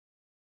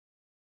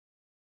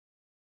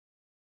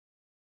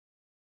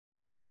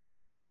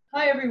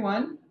Hi,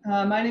 everyone.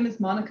 My name is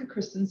Monica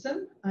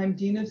Christensen. I'm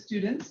Dean of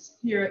Students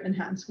here at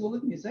Manhattan School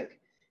of Music,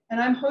 and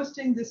I'm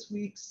hosting this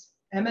week's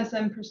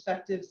MSM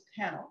Perspectives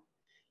panel.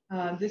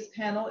 This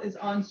panel is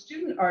on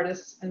student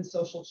artists and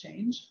social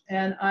change,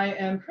 and I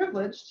am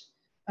privileged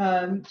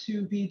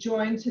to be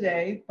joined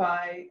today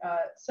by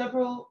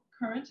several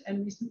current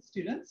and recent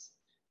students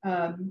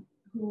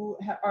who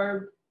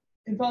are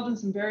involved in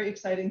some very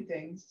exciting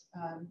things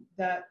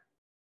that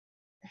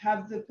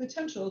have the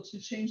potential to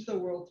change the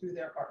world through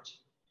their art.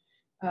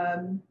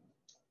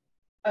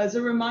 As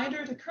a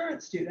reminder to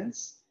current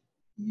students,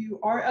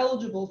 you are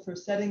eligible for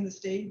setting the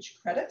stage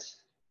credit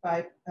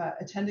by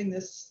attending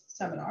this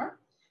seminar.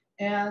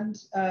 And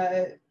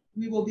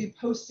we will be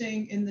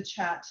posting in the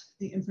chat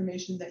the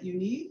information that you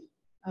need.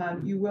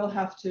 You will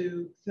have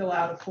to fill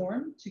out a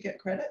form to get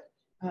credit.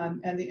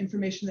 And the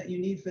information that you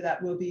need for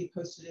that will be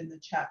posted in the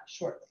chat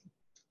shortly.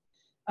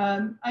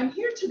 I'm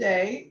here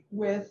today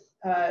with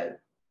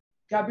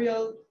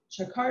Gabriel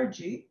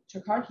Chakarhi,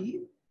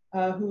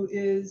 who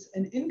is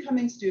an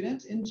incoming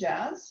student in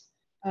jazz.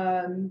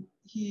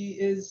 He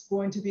is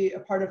going to be a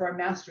part of our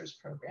master's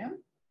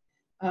program.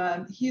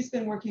 He's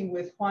been working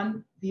with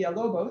Juan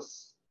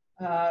Villalobos,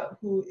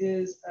 who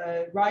is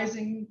a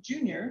rising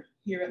junior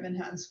here at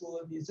Manhattan School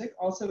of Music,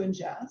 also in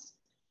jazz.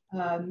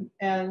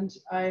 And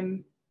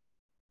I'm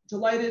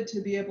delighted to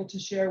be able to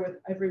share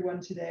with everyone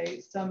today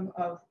some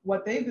of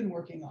what they've been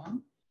working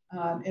on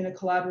in a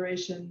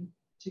collaboration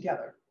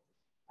together.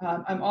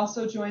 I'm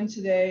also joined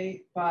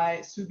today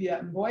by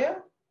Subia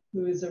Mboya,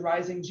 who is a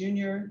rising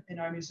junior in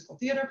our musical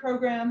theater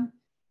program.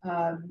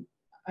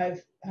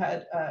 I've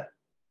had a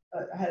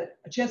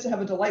chance to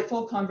have a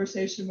delightful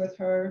conversation with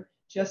her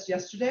just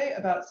yesterday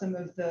about some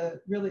of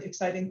the really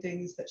exciting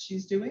things that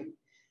she's doing.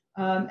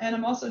 And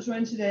I'm also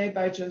joined today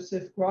by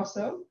Joseph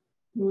Grosso,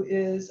 who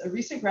is a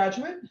recent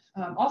graduate,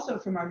 also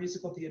from our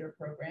musical theater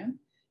program,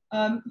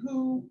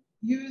 who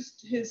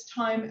used his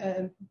time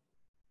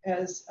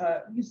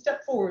he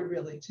stepped forward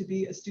really to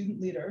be a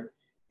student leader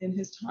in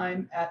his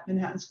time at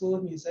Manhattan School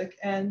of Music,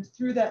 and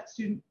through that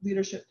student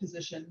leadership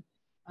position,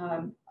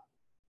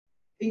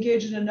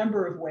 engaged in a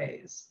number of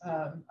ways,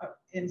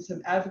 in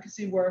some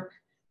advocacy work,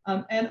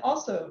 and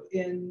also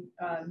in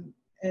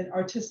an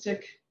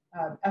artistic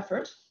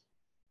effort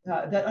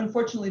that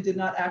unfortunately did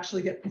not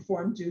actually get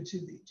performed due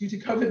to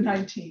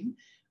COVID-19,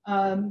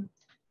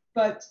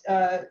 but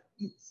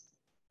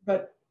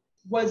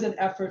was an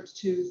effort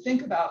to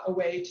think about a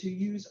way to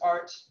use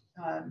art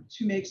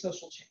to make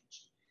social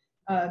change.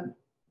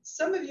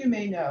 Some of you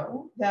may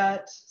know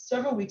that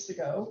several weeks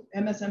ago,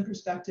 MSM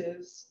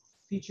Perspectives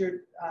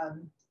featured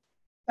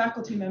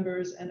faculty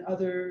members and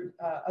other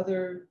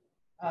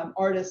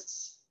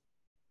artists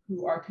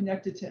who are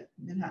connected to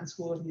Manhattan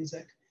School of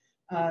Music,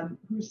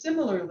 who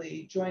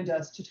similarly joined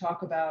us to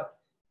talk about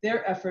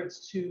their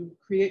efforts to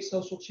create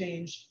social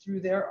change through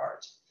their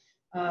art.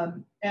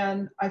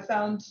 And I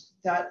found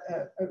that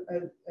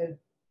a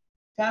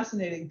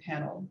fascinating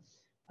panel.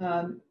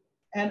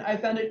 And I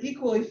found it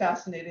equally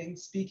fascinating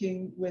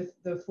speaking with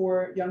the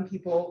four young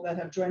people that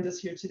have joined us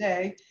here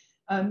today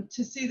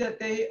to see that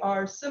they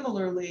are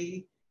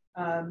similarly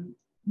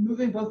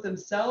moving both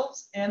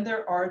themselves and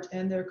their art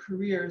and their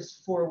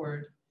careers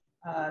forward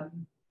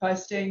by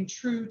staying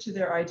true to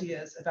their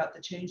ideas about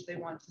the change they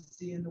want to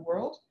see in the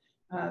world,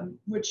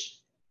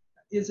 which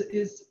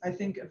is, I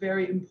think, a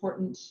very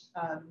important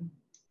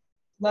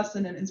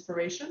lesson and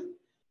inspiration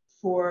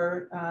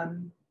for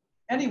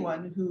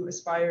anyone who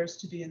aspires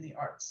to be in the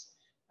arts.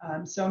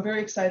 So I'm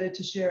very excited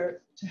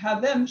to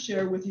have them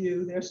share with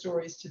you their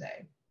stories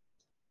today.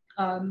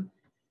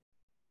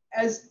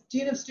 As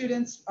Dean of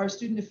Students, our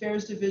Student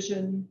Affairs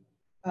Division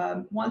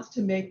wants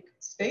to make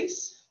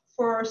space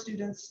for our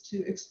students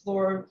to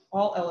explore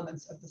all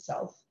elements of the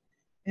self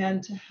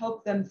and to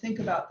help them think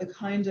about the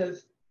kind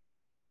of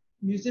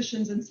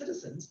musicians and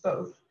citizens,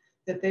 both,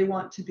 that they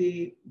want to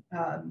be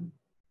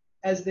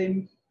as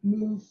they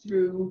move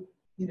through,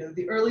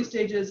 the early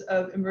stages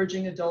of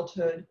emerging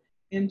adulthood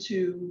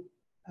into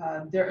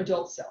their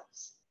adult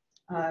selves.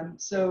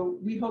 So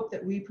we hope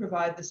that we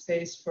provide the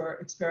space for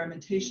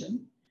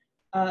experimentation.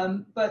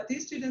 But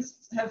these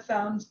students have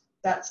found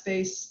that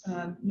space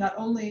not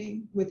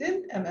only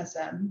within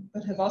MSM,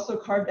 but have also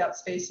carved out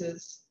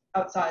spaces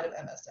outside of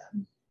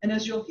MSM. And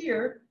as you'll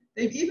hear,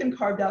 they've even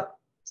carved out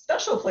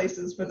special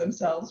places for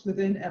themselves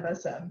within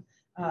MSM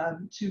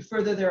to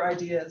further their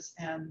ideas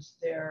and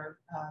their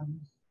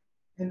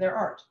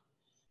art.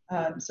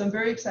 So I'm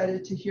very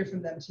excited to hear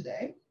from them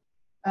today.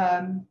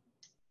 I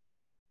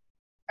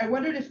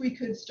wondered if we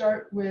could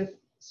start with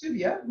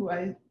Subia, who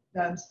I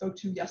spoke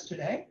to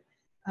yesterday,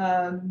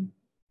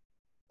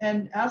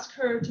 and ask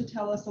her to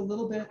tell us a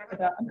little bit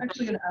about, I'm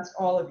actually going to ask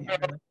all of you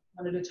really,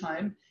 one at a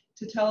time,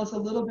 to tell us a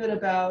little bit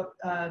about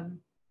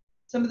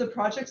some of the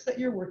projects that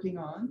you're working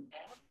on,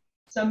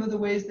 some of the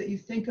ways that you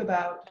think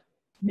about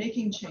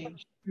making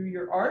change through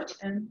your art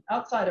and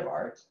outside of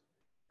art,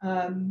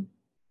 and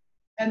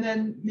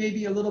then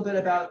maybe a little bit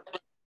about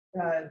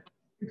the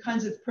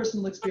kinds of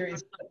personal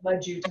experiences that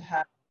led you to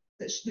have,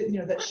 that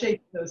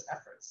shaped those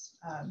efforts.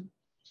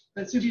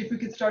 But Subi, if we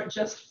could start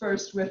just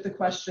first with the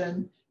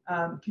question,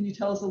 can you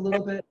tell us a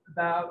little bit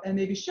about, and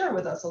maybe share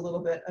with us a little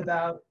bit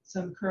about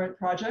some current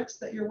projects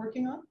that you're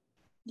working on?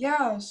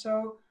 Yeah,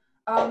 so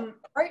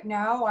right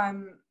now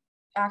I'm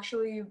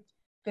actually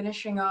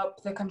finishing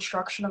up the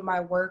construction of my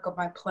work of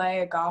my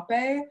play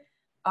Agape,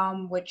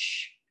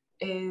 which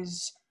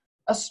is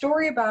a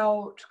story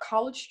about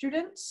college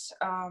students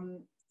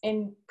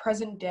in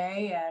present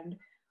day and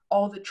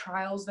all the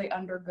trials they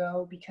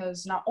undergo,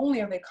 because not only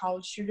are they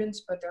college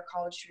students, but they're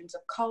college students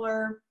of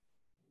color,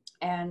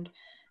 and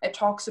it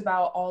talks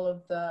about all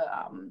of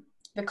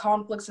the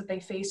conflicts that they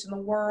face in the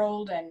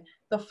world and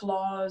the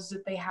flaws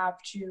that they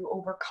have to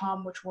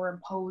overcome, which were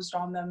imposed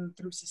on them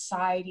through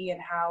society,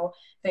 and how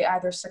they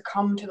either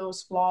succumb to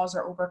those flaws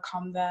or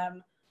overcome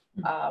them.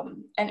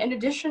 And in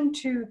addition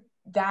to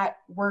that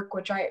work,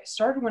 which I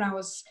started when I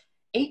was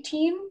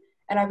 18,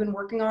 and I've been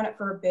working on it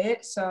for a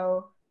bit,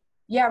 so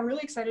yeah, I'm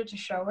really excited to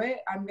show it.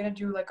 I'm gonna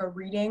do like a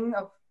reading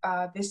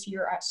of this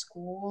year at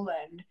school,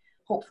 and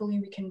hopefully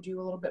we can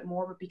do a little bit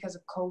more, but because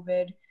of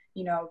COVID,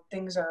 you know,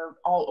 things are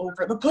all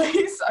over the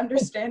place,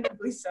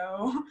 understandably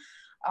so.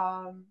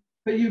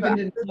 But you've But been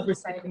in I'm really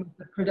conversation excited. with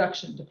the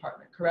production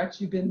department, correct?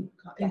 You've been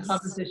in Yes.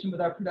 conversation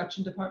with our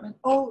production department?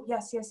 Oh,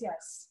 yes, yes,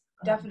 yes,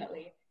 Um,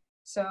 definitely.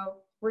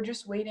 So we're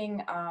just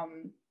waiting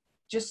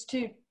just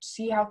to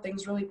see how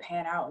things really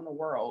pan out in the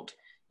world,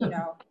 you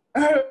know.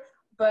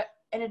 But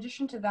in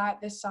addition to that,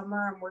 this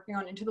summer I'm working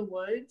on Into the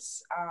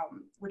Woods,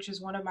 which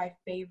is one of my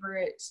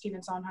favorite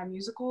Stephen Sondheim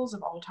musicals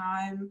of all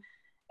time.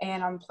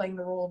 And I'm playing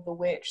the role of the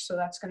witch, so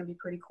that's going to be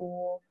pretty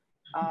cool.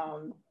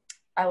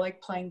 I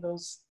like playing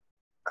those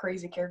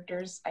crazy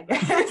characters, I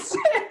guess.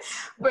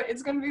 But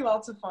it's going to be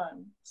lots of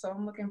fun, so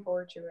I'm looking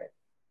forward to it.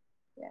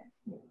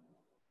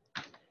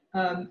 Yeah.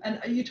 and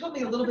you told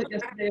me a little bit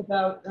yesterday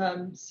about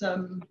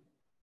some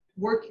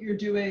work you're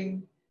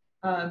doing,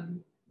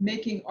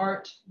 making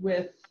art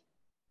with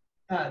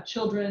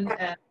children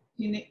and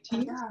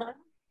teens.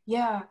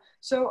 Yeah.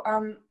 So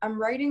I'm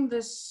writing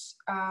this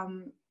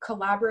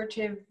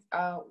collaborative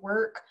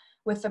work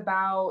with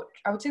about,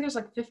 I would say there's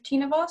like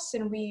 15 of us,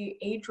 and we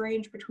age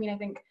range between, I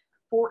think,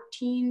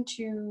 14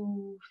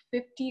 to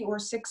 50 or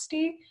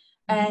 60.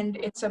 And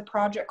it's a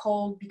project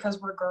called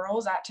Because We're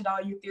Girls at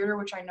Tadal Youth Theater,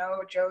 which I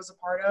know Joe's a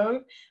part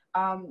of.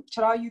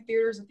 Tadal Youth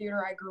Theater is a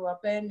theater I grew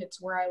up in.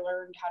 It's where I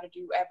learned how to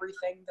do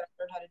everything that I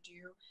learned how to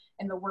do.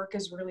 And the work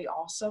is really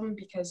awesome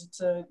because it's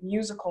a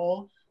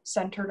musical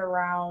centered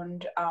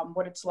around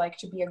what it's like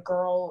to be a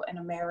girl in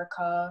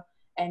America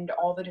and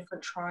all the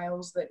different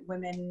trials that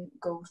women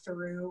go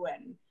through.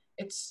 And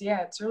it's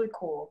really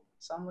cool.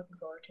 So I'm looking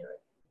forward to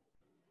it.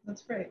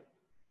 That's great.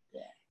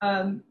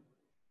 Yeah.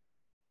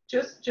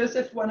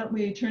 Joseph, why don't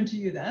we turn to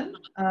you then?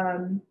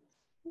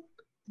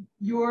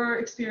 Your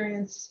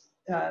experience,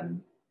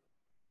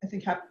 I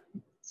think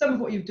some of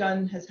what you've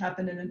done has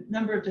happened in a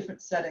number of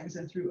different settings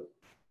and through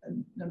a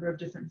number of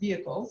different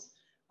vehicles.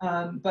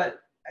 But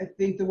I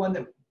think the one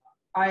that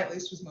I at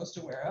least was most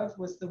aware of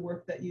was the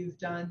work that you've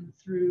done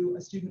through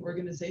a student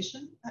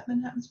organization at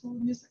Manhattan School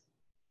of Music.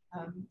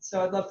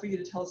 So I'd love for you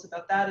to tell us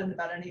about that and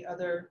about any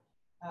other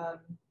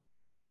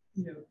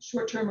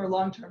short-term or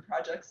long-term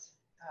projects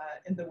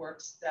in the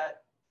works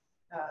that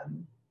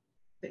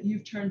that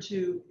you've turned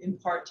to in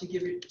part to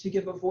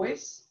give a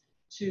voice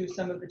to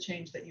some of the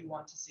change that you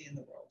want to see in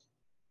the world.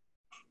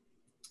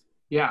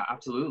 Yeah,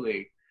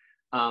 absolutely.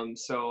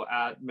 So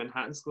at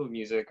Manhattan School of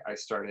Music, I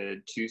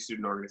started 2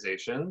 student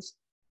organizations.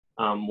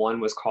 One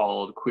was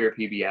called Queer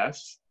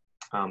PBS,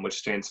 which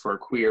stands for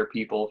Queer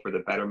People for the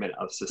Betterment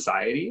of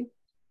Society.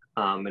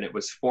 And it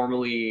was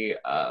formerly,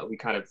 we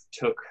kind of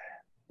took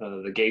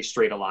the Gay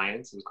Straight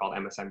Alliance, it was called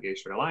MSM Gay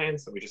Straight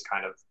Alliance, and we just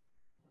kind of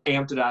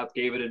amped it up,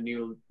 gave it a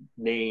new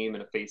name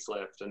and a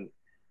facelift,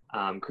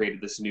 and created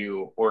this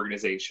new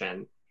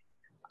organization.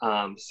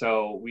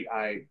 So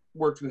I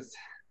worked with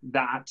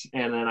that,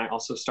 and then I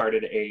also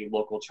started a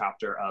local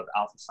chapter of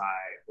Alpha Psi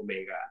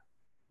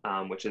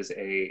Omega, which is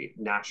a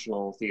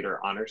National Theater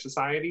Honor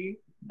Society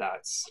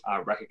that's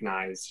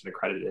recognized and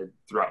accredited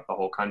throughout the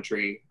whole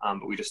country,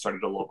 but we just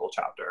started a local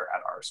chapter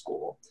at our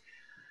school.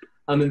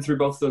 And through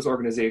both of those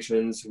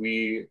organizations,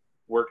 we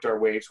worked our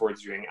way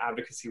towards doing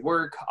advocacy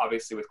work.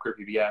 Obviously with Queer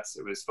PBS,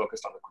 it was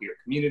focused on the queer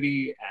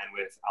community, and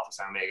with Alpha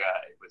Psi Omega,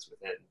 it was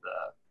within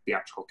the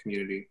theatrical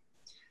community.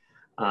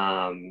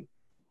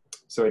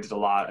 So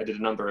I did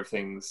a number of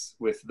things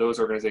with those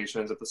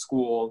organizations at the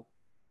school.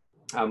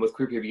 With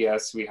Queer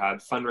PBS, we had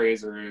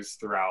fundraisers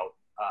throughout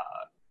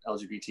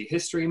LGBT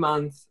History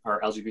Month, or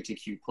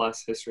LGBTQ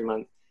plus History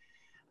Month.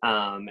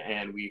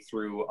 And we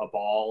threw a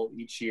ball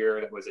each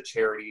year that was a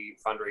charity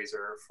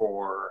fundraiser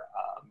for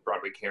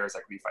Broadway Cares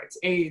Equity Fights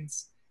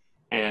AIDS.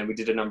 And we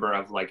did a number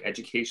of like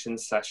education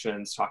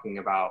sessions talking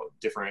about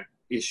different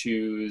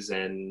issues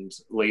and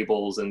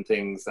labels and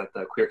things that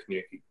the queer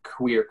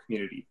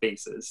community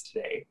faces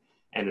today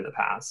and in the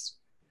past.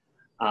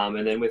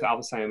 And then with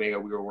Alpha Psi Omega,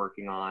 we were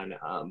working on,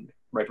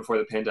 right before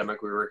the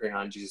pandemic, we were working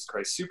on Jesus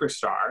Christ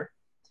Superstar,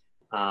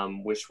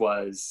 which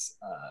was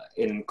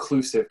an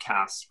inclusive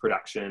cast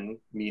production,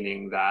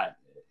 meaning that,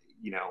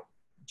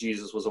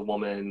 Jesus was a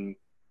woman,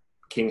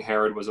 King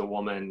Herod was a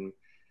woman,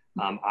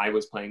 I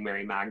was playing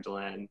Mary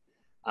Magdalene.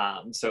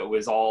 So it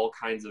was all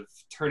kinds of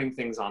turning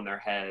things on their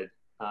head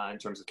in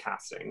terms of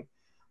casting.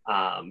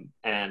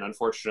 And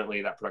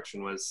unfortunately, that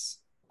production was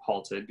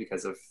halted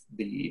because of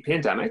the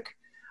pandemic.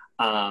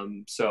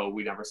 So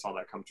we never saw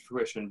that come to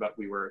fruition, but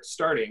we were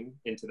starting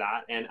into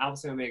that. And Alpha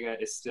Psi Omega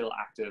is still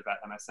active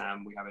at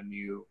MSM. We have a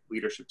new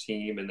leadership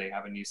team, and they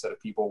have a new set of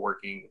people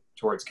working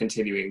towards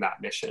continuing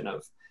that mission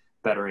of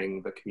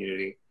bettering the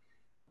community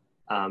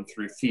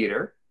through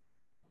theater.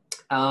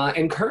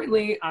 And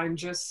currently, I'm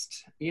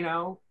just,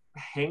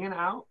 hanging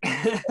out.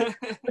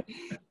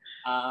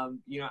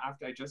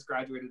 After I just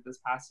graduated this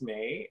past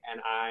May,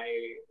 and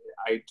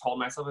I told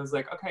myself, I was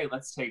like, okay,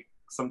 let's take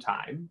some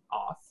time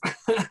off.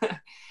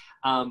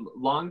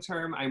 Long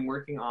term, I'm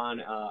working on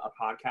a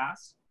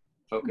podcast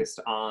focused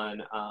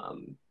on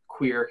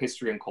queer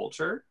history and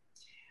culture.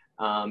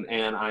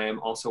 And I am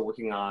also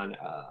working on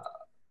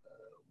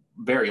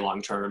very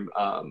long term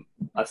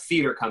a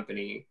theater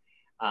company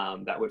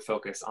that would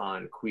focus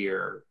on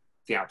queer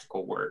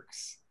theatrical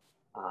works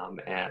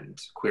and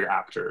queer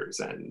actors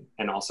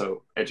and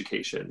also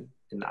education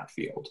in that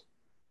field.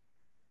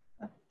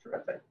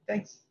 Terrific,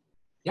 thanks.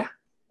 Yeah.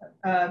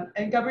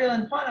 And Gabriela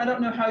and Juan, I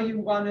don't know how you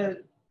want to,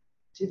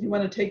 if you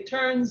want to take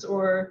turns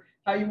or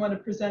how you want to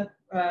present,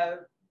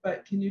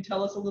 but can you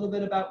tell us a little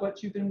bit about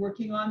what you've been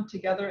working on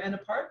together and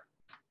apart?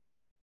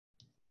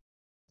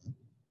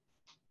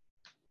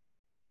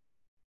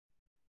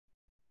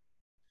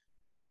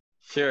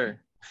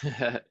 Sure.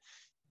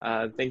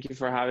 Thank you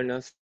for having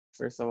us,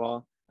 first of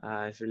all.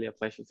 It's really a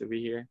pleasure to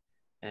be here,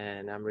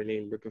 and I'm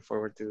really looking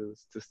forward to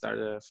start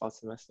the fall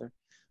semester,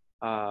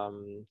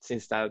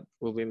 since that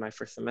will be my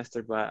first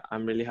semester, but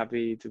I'm really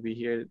happy to be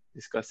here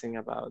discussing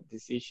about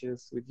these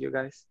issues with you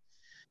guys.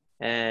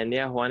 And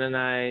yeah, Juan and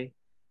I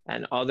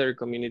and other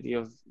community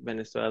of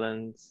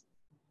Venezuelans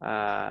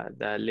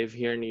that live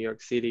here in New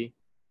York City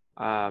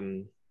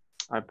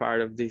are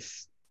part of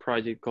this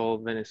project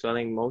called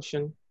Venezuelan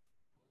Motion,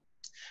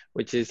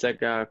 which is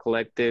like a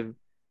collective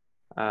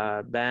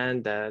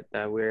band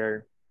that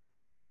we're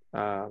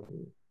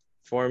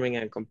forming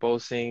and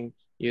composing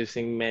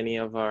using many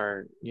of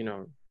our,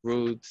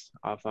 roots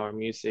of our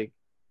music,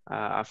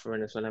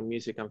 Afro-Venezuelan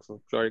music and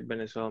folkloric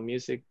Venezuelan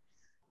music,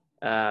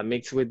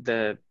 mixed with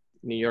the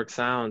New York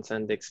sounds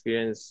and the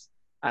experience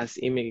as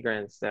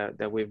immigrants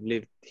that we've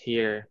lived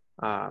here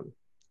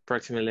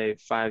approximately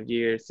 5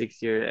 years,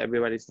 6 years.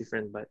 Everybody's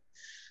different, but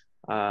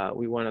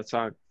we want to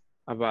talk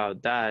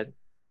about that,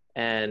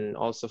 and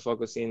also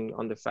focusing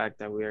on the fact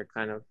that we are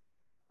kind of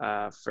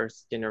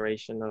first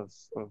generation of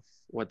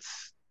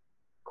what's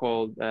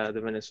called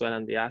the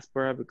Venezuelan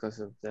diaspora because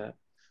of the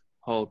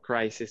whole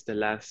crisis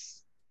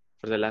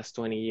for the last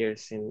 20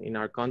 years in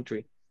our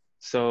country.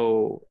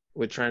 So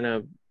we're trying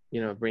to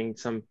bring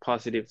some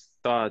positive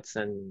thoughts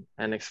and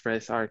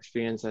express our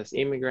experience as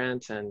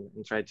immigrants and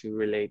try to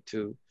relate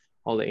to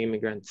all the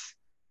immigrants,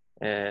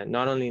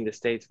 not only in the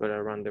States but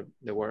around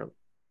the world.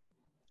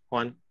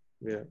 Juan,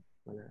 yeah.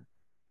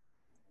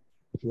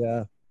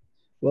 Yeah.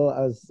 Well,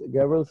 as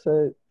Gabriel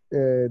said,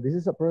 this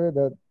is a project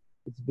that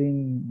it's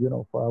been,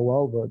 for a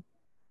while, but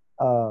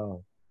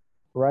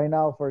right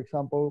now, for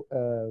example,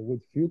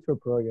 with future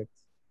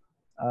projects,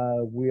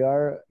 we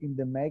are in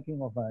the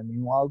making of a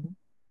new album,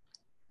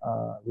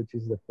 which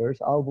is the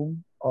first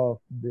album of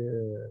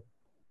the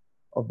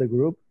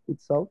group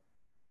itself.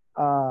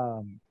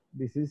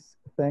 This is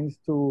thanks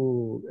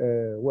to,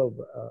 as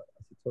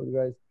I told you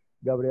guys,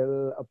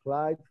 Gabriel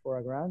applied for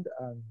a grant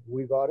and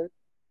we got it.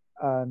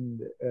 And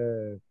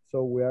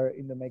so we are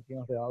in the making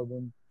of the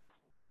album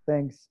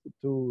thanks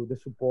to the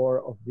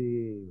support of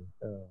the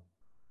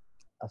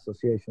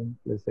association,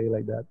 let's say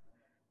like that.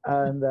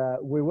 And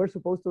we were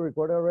supposed to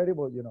record already,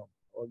 but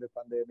all the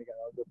pandemic and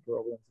all the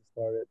problems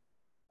started.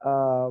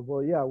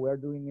 But yeah, we are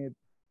doing it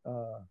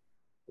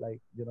like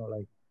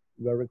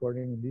we are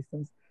recording in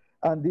distance.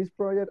 And this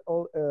project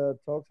all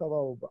talks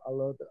about a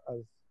lot,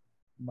 as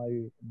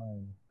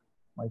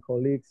my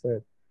colleague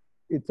said.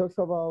 It talks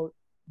about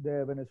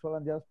the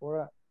Venezuelan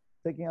diaspora,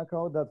 taking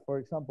account that, for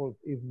example,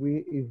 if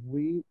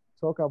we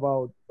talk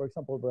about, for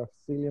example,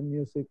 Brazilian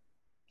music,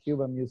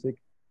 Cuban music,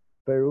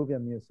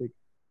 Peruvian music,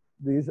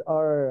 these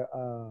are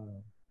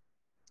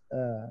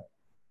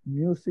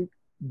music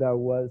that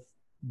was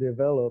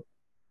developed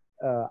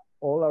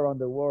all around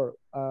the world,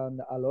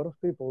 and a lot of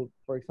people,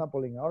 for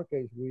example, in our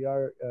case, we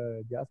are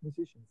jazz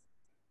musicians.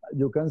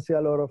 You can see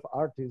a lot of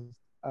artists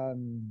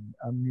and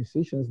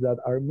musicians that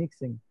are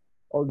mixing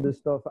all this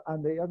stuff,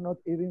 and they are not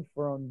even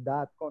from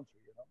that country.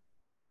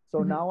 So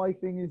Mhm. now I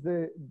think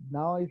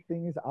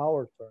it's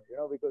our turn,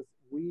 because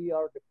we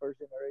are the first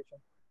generation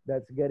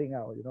that's getting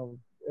out.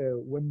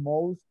 When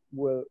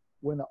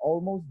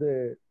almost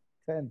the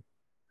 10,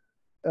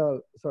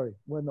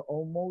 when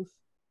almost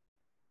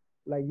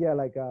like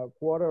a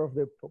quarter of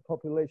the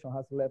population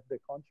has left the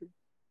country,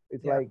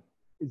 it's Yeah.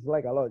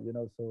 like a lot.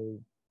 So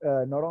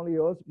not only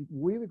us,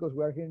 we, because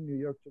we are here in New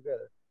York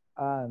together,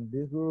 and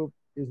this group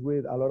is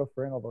with a lot of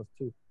friends of us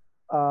too.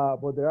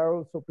 but there are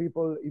also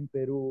people in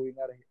Peru, in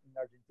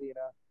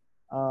Argentina,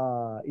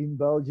 in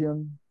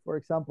Belgium, for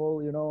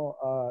example,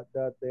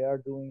 that they are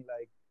doing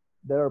like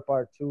their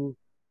part too,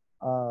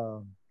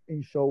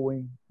 in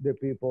showing the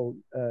people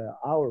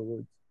our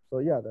roots. So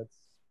yeah,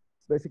 that's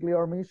basically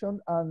our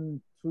mission,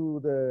 and to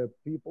the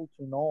people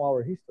to know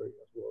our history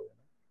as well.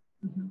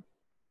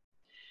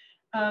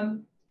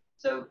 Mhm.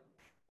 So,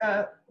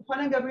 Juan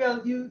and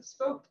Gabriel, you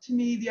spoke to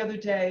me the other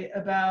day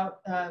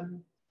about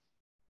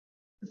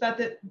the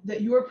fact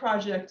that your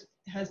project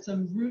has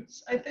some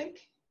roots, I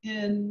think,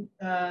 in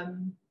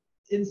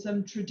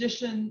some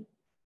tradition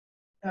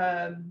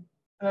um,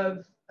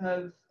 of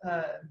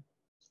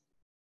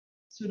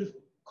sort of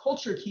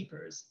culture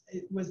keepers.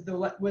 It was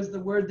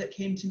the word that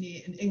came to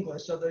me in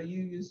English, although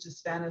you used a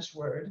Spanish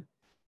word.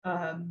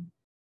 Um,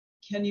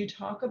 can you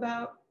talk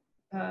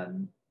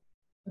um,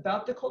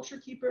 about the culture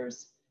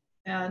keepers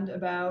and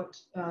about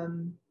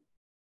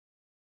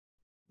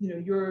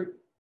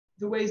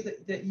the ways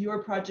that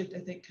your project, I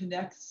think,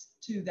 connects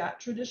to that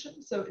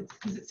tradition? So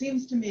because it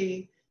seems to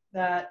me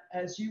that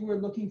as you were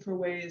looking for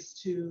ways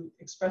to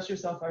express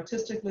yourself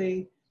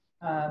artistically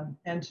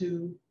and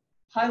to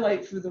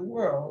highlight for the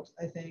world,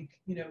 I think,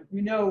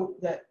 we know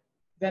that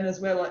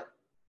Venezuela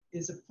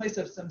is a place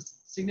of some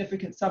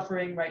significant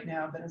suffering right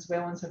now.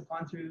 Venezuelans have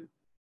gone through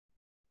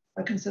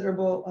a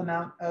considerable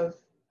amount of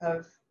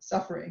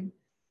suffering,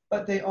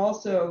 but they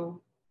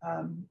also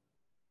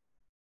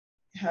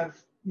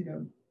have,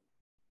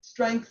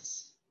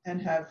 strengths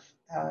and have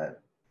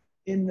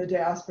in the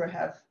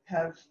diaspora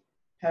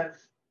have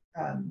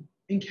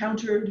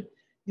encountered,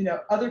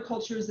 other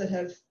cultures that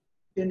have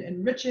been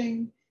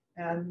enriching,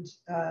 and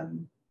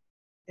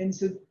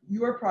so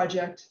your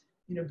project,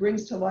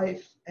 brings to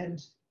life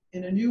and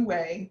in a new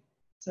way,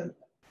 some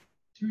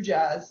through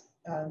jazz,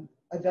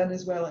 a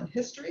Venezuelan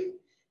history.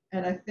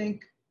 And I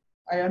think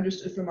I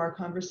understood from our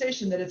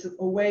conversation that it's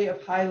a way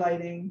of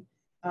highlighting,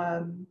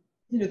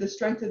 the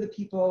strength of the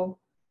people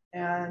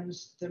and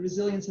the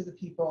resilience of the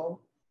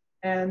people.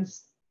 And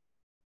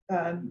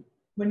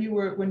when you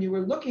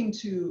were looking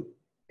to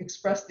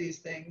express these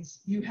things,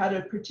 you had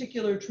a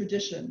particular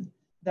tradition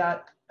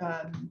that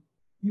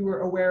you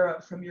were aware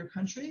of from your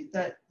country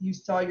that you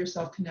saw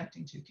yourself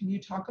connecting to. Can you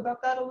talk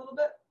about that a little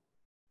bit?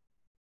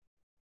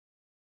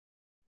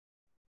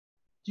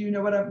 Do you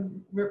know what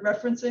I'm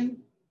referencing?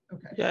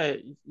 Okay. Yeah,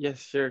 yes,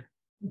 sure.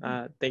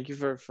 Thank you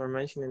for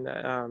mentioning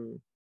that.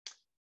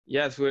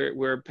 Yes,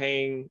 we're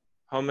paying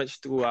homage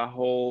to a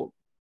whole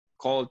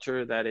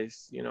culture that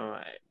is,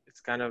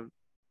 it's kind of,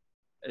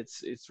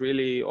 it's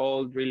really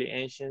old, really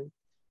ancient,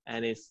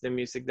 and it's the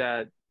music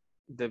that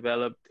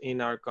developed in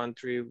our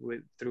country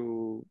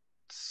through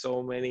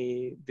so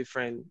many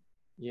different,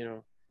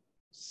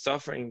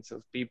 sufferings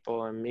of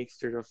people and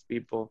mixture of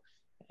people.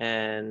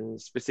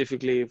 And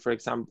specifically, for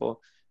example,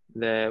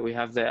 we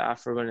have the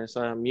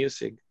Afro-Venezuelan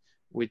music,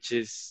 which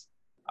is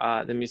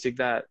the music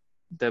that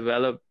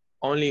developed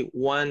only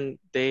one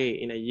day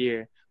in a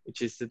year,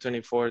 which is the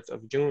 24th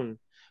of June,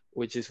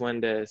 which is when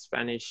the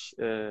Spanish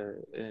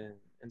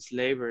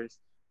enslavers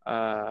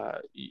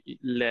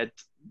let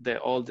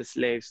all the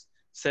slaves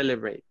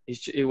celebrate.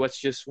 It was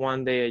just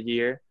one day a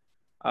year,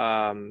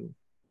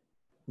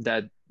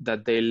 that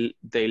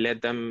they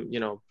let them,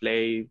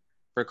 play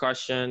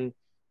percussion,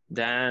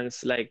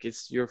 dance, like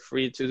you're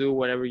free to do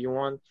whatever you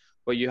want,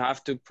 but you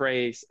have to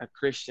praise a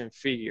Christian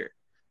figure.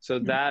 So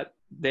that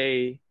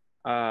they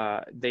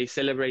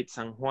celebrate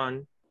San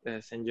Juan,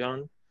 Saint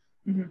John.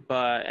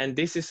 And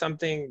this is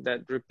something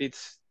that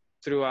repeats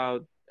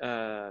throughout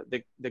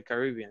the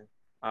Caribbean.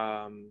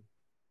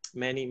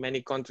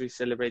 Many countries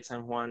celebrate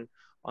San Juan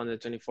on the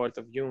 24th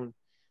of June,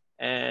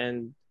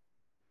 and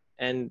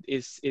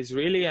it's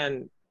really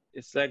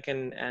it's like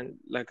an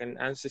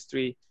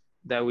ancestry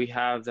that we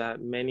have, that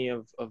many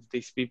of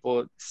these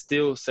people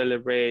still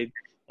celebrate,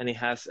 and it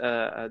has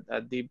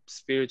a deep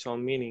spiritual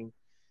meaning.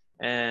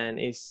 And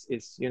it's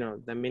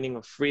the meaning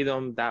of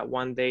freedom, that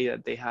one day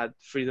that they had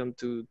freedom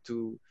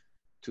to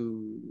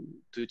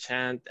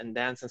chant and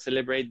dance and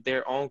celebrate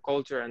their own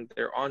culture and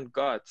their own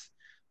gods.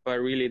 But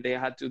really they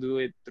had to do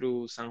it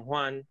through San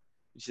Juan,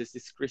 which is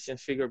this Christian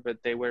figure, but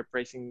they were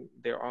praising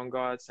their own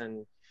gods,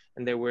 and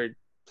they were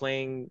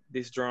playing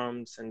these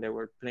drums, and they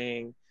were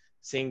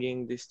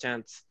singing these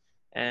chants.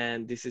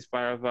 And this is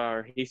part of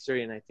our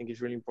history, and I think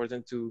it's really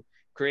important to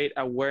create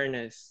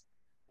awareness,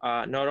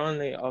 not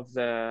only of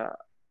the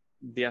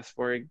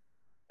diasporic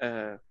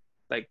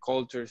like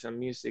cultures and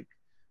music,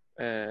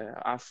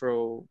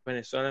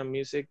 Afro-Venezuelan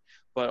music,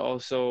 but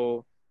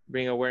also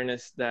bring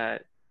awareness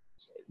that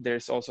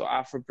there's also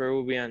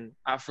Afro-Peruvian,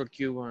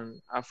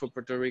 Afro-Cuban,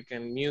 Afro-Puerto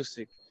Rican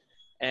music.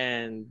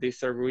 And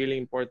these are really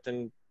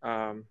important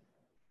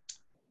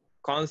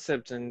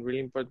concepts and really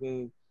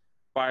important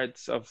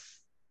parts of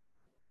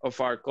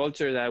our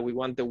culture that we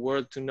want the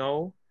world to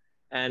know,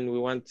 and we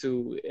want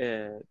to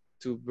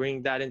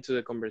bring that into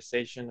the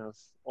conversation of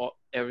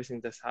everything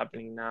that's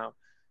happening now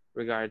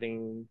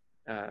regarding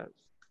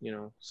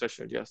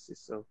social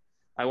justice. So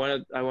I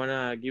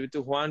wanna give it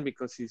to Juan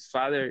because his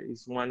father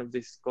is one of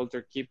these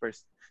culture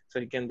keepers, so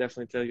he can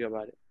definitely tell you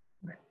about it.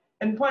 Right.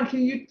 And Juan,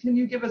 can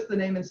you give us the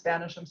name in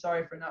Spanish? I'm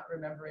sorry for not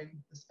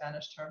remembering the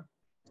Spanish term.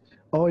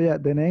 Oh yeah,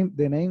 the name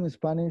in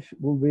Spanish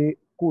will be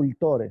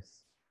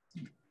cultores,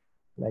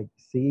 like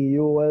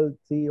Cultores,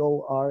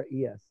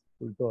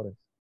 cultores.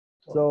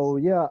 So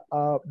yeah,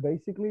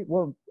 basically,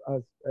 well,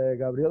 as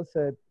Gabriel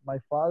said, my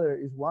father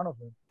is one of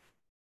them.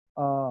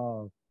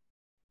 Uh,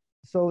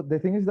 so the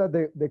thing is that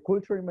the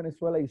culture in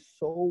Venezuela is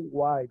so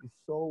wide, it's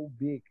so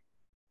big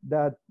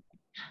that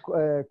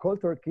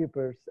culture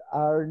keepers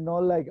are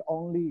not like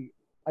only.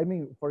 I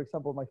mean, for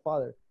example, my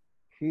father,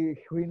 he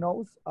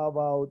knows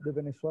about the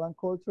Venezuelan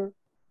culture,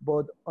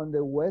 but on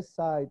the west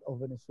side of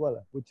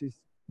Venezuela, which is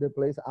the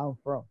place I'm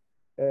from,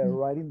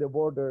 right in the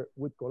border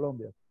with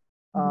Colombia.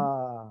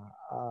 Mhm.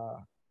 Uh,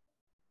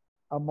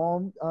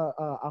 Among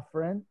a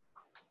friend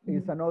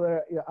is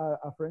another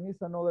a friend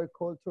is another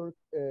culture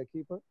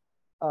keeper,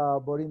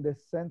 but in the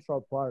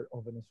central part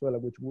of Venezuela,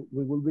 which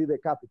we will be the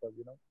capital,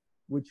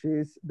 which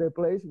is the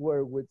place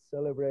where we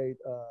celebrate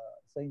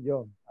Saint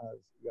John, as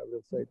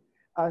Gabriel said.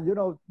 And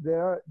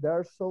there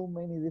are so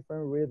many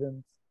different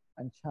rhythms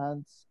and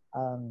chants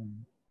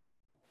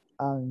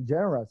and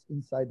genres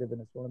inside the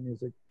Venezuelan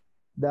music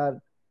that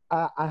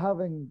I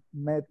haven't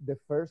met the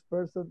first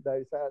person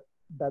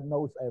that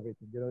knows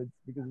everything. It's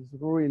because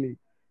it's really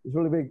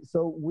big.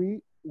 So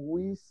we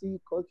see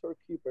culture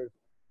keepers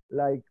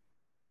like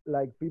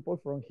people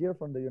from here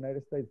from the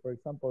United States, for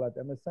example, at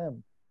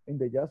MSM in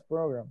the jazz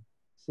program,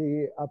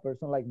 see a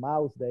person like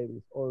Miles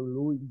Davis or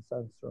Louis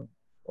Armstrong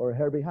or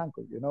Herbie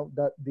Hancock.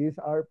 That these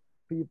are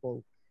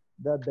people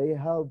that they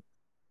help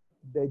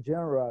the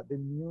genre, the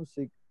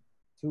music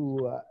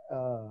to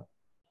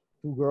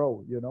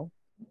grow.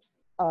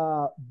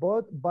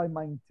 But by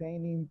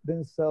maintaining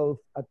themselves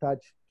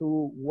attached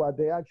to what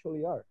they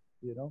actually are.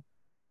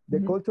 The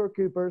Mhm. culture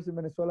keepers in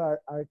Venezuela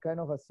are kind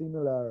of a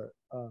similar,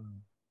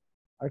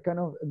 are kind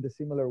of in the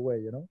similar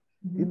way, in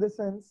Mhm. the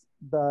sense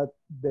that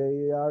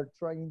they are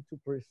trying to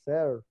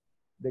preserve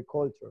the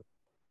culture,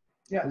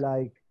 Yeah.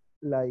 like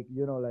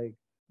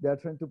they're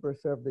trying to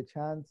preserve the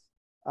chants,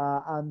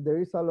 and there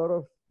is a lot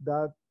of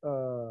that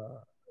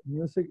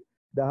music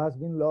that has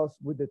been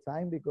lost with the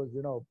time because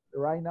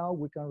right now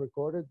we can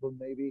record it, but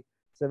maybe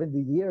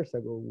 70 years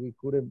ago we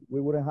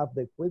wouldn't have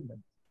the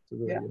equipment to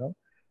do it, Yeah.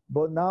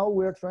 but now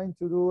we're trying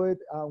to do it,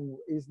 and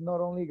it's not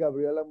only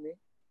Gabriel and me,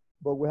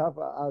 but we have,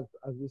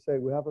 as we say,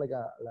 we have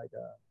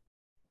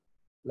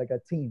like a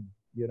team,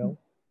 to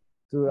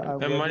and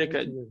And we're doing it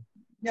Monica, together.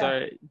 Yeah.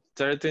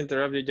 sorry to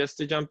interrupt you. Just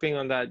to jump in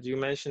on that, you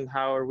mentioned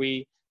how are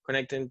we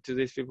connecting to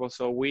these people.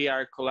 So we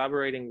are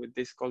collaborating with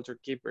these culture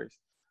keepers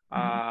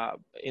Mhm.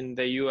 in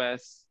the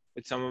U.S.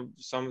 with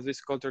some of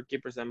these culture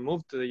keepers that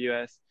moved to the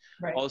U.S.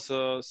 Right.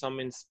 Also, some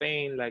in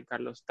Spain, like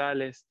Carlos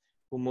Tales,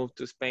 who moved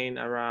to Spain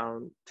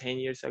around 10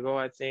 years ago,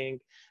 I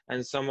think,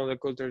 and some of the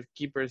culture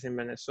keepers in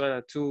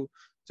Venezuela too,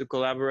 to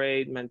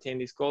collaborate, maintain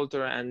this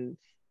culture, and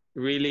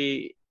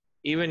really,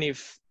 even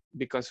if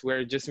because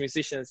we're just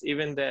musicians,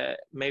 even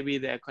maybe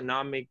the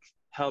economic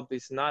help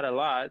is not a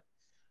lot,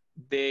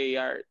 they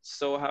are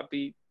so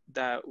happy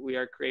that we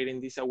are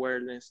creating this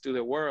awareness to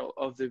the world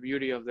of the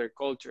beauty of their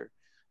culture,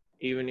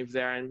 even if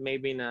they are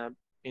maybe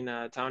in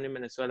a town in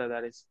Venezuela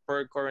that is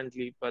poor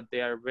currently, but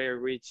they are very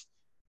rich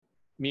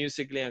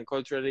musically and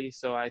culturally.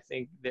 So I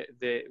think that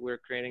we're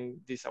creating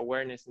this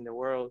awareness in the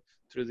world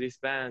through this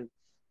band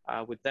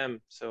with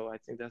them. So I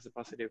think that's a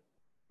positive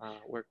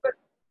work. But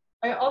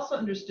I also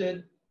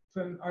understood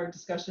from our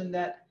discussion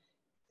that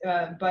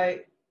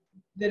by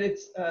that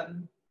it's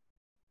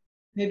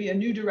maybe a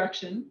new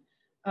direction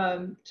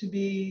to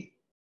be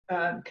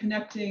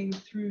connecting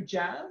through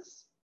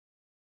jazz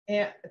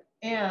and,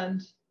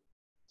 and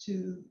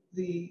to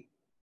the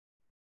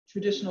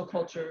traditional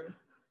culture,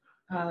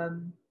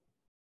 um,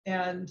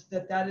 and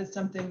that is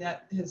something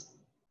that has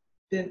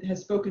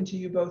spoken to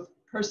you both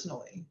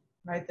personally,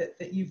 right?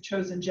 That you've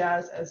chosen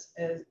jazz as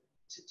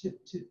to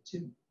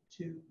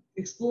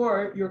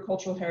explore your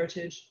cultural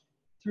heritage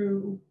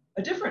through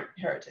a different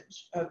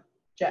heritage of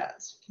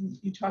jazz. Can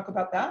you talk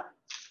about that?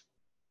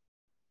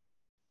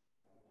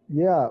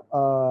 Yeah,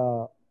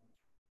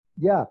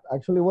 yeah.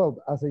 Actually, well,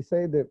 as I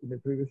said the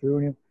previous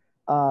reunion,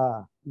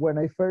 when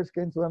I first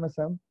came to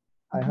MSM,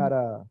 I Mm-hmm. had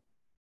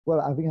well,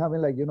 I've been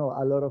having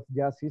a lot of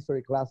jazz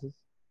history classes,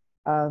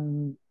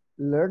 and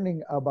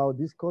learning about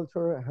this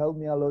culture helped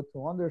me a lot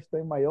to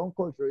understand my own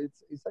culture.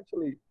 It's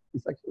actually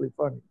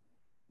funny,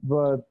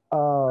 but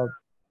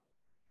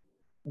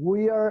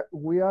we are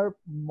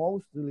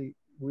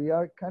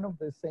kind of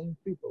the same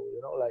people,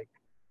 like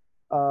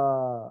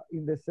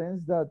in the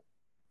sense that,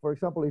 for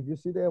example, if you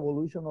see the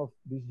evolution of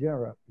this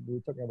genre we're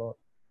talking about,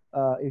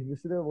 if you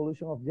see the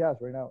evolution of jazz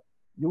right now,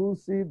 you will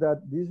see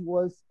that this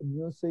was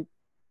music,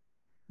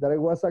 that it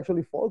was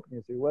actually folk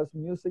music. It was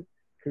music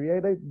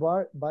created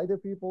by the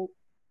people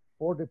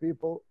for the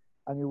people,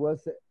 and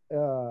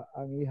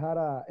it had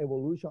a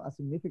evolution, a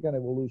significant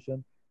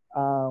evolution.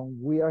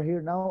 We are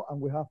here now, and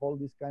we have all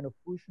these kind of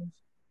fusions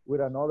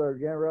with another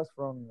genres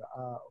from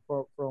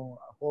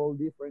whole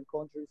different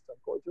countries and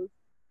cultures.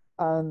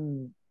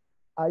 And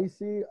I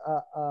see,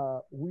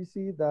 we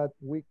see that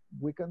we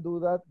can do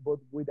that, but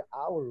with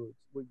our roots,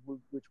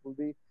 which will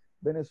be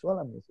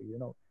Venezuelan music. You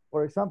know,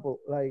 for example,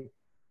 like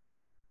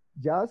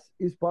jazz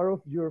is part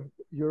of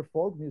your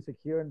folk music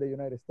here in the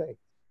United States,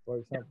 for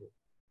example.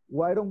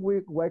 Why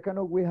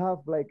cannot we have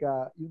like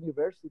a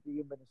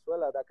university in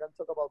Venezuela that can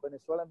talk about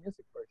Venezuelan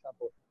music, for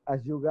example,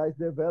 as you guys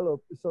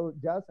develop? So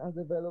jazz has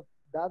developed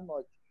that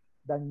much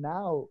that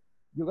now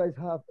you guys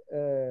have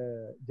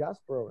jazz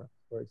programs,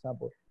 for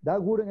example,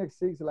 that wouldn't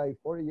exist like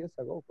 40 years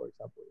ago, for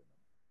example.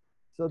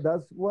 So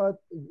that's what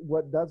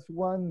that's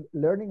one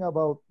learning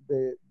about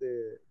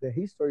the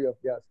history of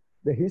jazz,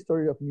 the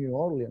history of New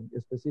Orleans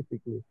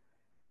specifically.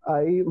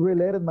 I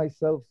related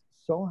myself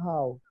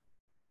somehow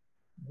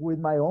with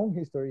my own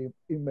history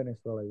in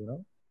Venezuela, you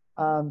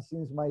know.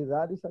 Since my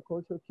dad is a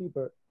culture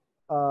keeper,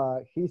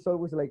 he's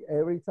always like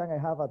every time I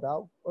have a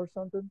doubt or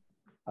something,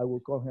 I will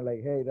call him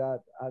like, "Hey, Dad,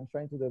 I'm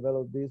trying to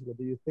develop this. What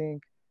do you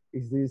think?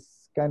 Is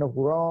this kind of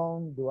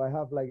wrong? Do I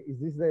have like, is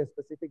this the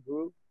specific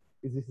group?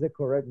 Is this the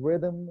correct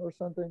rhythm or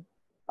something?"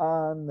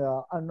 And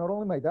not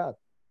only my dad,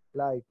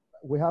 like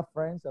we have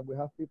friends and we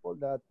have people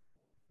that,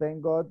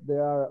 thank God, they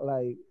are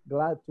like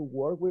glad to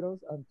work with us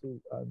and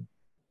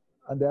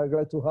they are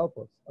glad to help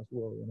us as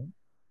well, you know.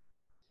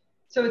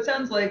 So it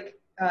sounds like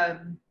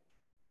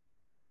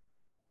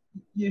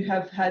you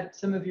have had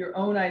some of your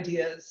own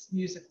ideas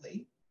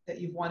musically that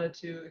you've wanted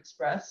to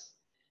express,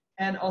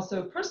 and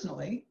also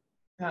personally,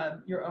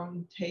 your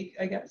own take,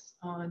 I guess,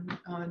 on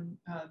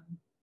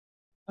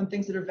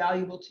things that are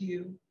valuable to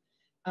you,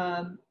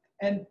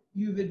 and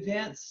you've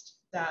advanced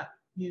that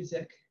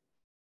music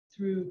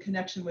through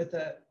connection with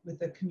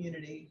a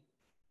community,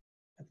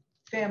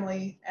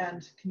 family,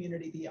 and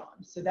community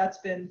beyond. So that's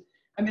been,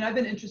 I mean, I've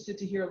been interested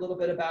to hear a little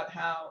bit about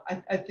how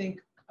I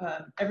think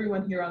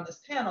everyone here on this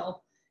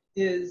panel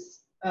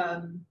is,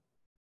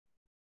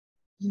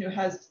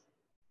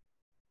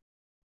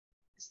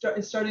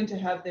 is starting to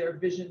have their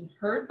vision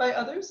heard by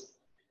others.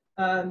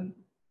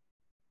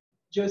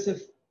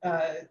 Joseph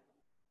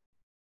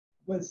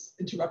was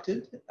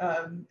interrupted,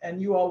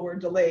 and you all were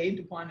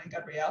delayed, Juan and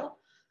Gabrielle.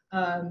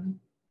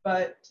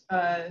 But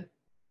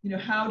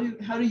how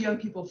do young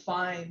people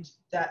find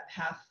that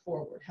path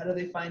forward? How do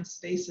they find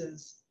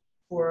spaces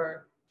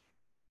for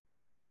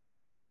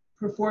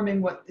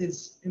performing what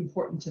is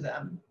important to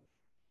them?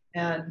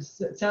 And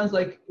so it sounds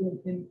like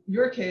in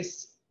your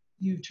case,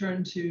 you've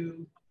turned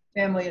to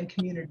family and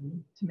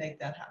community to make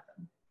that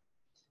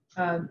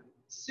happen.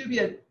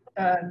 Subia,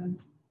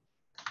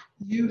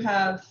 you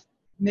have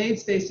made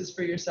spaces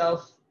for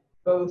yourself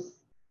both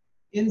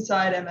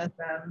inside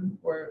MSM,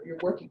 or you're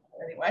working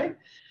there anyway,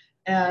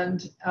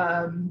 and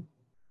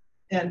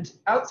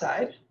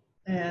outside,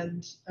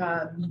 and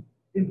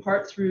in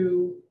part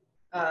through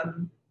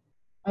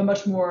a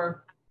much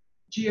more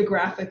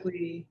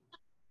geographically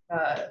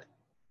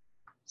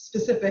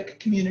specific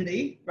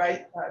community,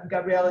 right?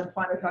 Gabrielle and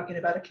Juan are talking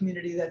about a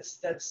community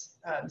that's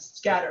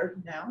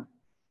scattered now.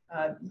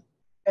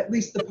 At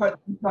least the part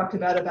that you talked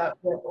about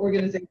the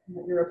organization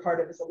that you're a part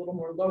of is a little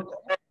more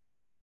local.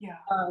 Yeah.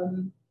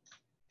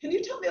 Can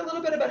you tell me a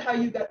little bit about how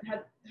you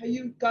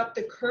got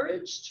the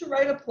courage to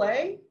write a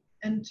play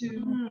and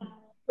to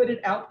put it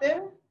out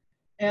there,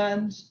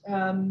 and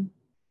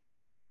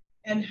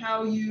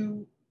how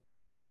you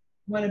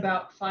went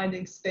about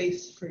finding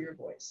space for your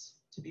voice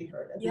to be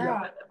heard?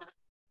 Yeah.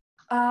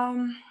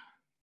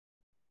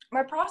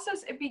 My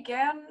process, it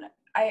began,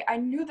 I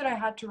knew that I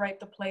had to write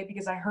the play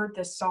because I heard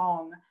this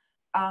song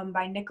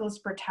by Nicholas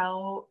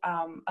Bertel,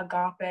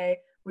 Agape,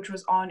 which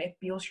was on If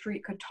Beale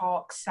Street Could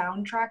Talk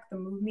soundtrack, the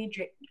movie,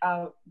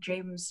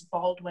 James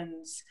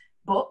Baldwin's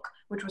book,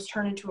 which was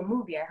turned into a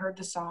movie. I heard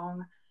the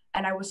song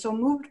and I was so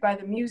moved by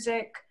the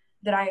music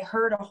that I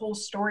heard a whole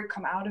story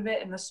come out of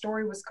it, and the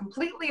story was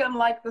completely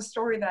unlike the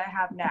story that I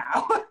have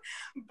now.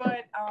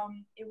 But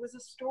it was a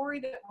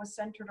story that was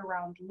centered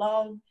around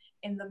love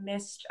in the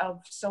midst of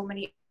so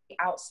many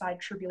outside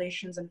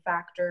tribulations and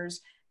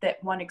factors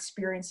that one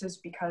experiences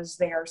because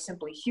they are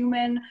simply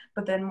human,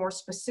 but then more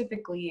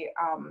specifically,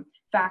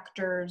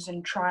 factors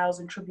and trials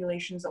and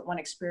tribulations that one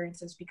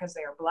experiences because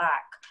they are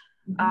Black.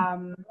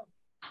 Mm-hmm.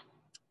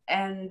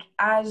 And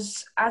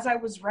as I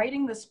was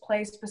writing this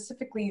play,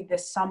 specifically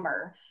this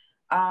summer,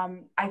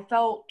 I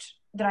felt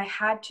that I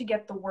had to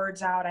get the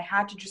words out. I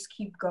had to just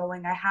keep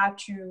going. I had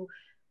to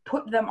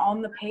put them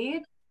on the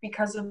page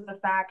because of the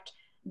fact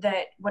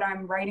that what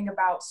I'm writing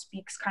about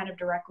speaks kind of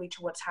directly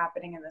to what's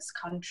happening in this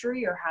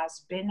country, or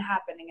has been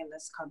happening in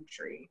this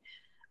country.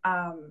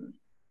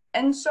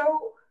 And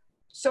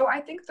so I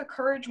think the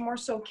courage more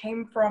so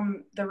came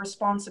from the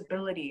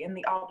responsibility and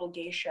the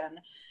obligation.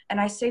 And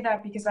I say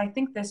that because I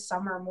think this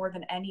summer, more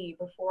than any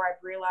before,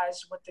 I've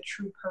realized what the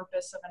true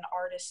purpose of an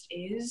artist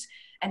is,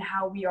 and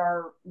how we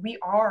are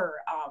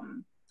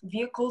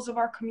vehicles of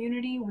our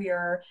community. We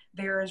are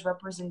there as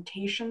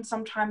representation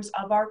sometimes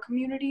of our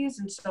communities,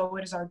 and so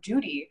it is our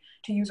duty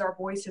to use our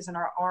voices and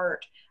our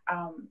art,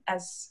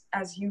 as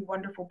you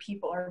wonderful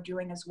people are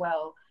doing as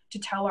well, to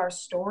tell our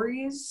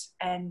stories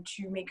and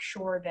to make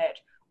sure that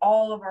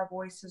all of our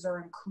voices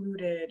are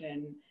included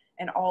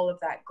and all of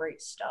that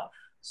great stuff.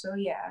 So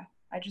yeah,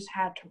 I just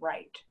had to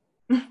write.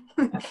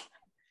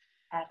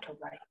 Had to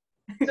write.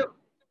 So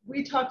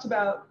we talked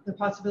about the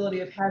possibility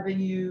of having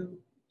you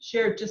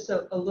share just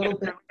a little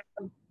bit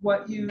of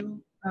what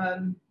you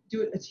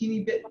do, a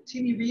teeny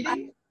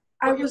reading.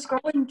 I was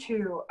going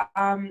to.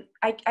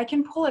 I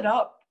can pull it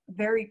up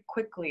very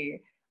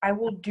quickly. I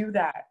will do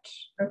that,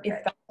 Okay.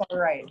 if that's all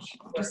right.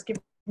 Just give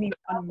me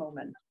one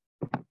moment.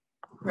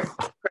 Great.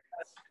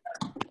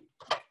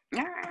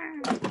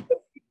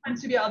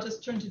 Maybe I'll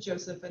just turn to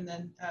Joseph, and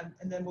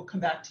then we'll come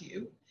back to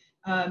you.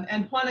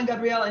 And Juan and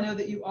Gabrielle, I know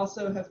that you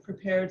also have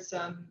prepared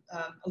a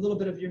little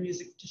bit of your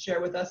music to share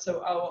with us,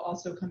 so I will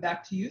also come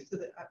back to you so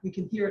that we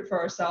can hear it for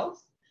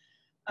ourselves.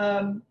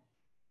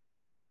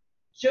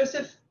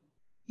 Joseph,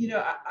 you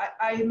know,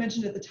 I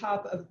mentioned at the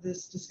top of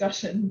this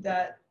discussion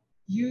that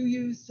you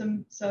use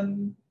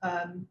some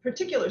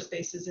particular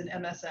spaces in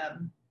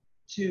MSM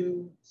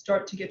to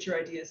start to get your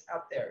ideas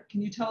out there.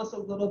 Can you tell us a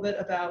little bit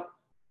about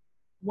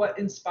what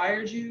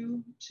inspired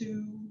you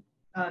to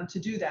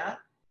do that,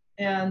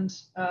 and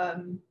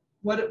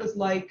what it was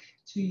like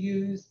to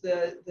use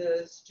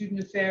the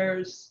student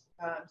affairs,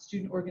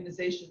 student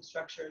organization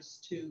structures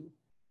to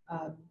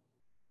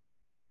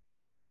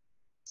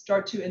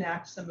start to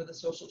enact some of the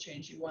social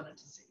change you wanted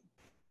to see?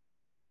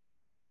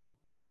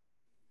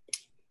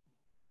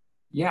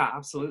 Yeah,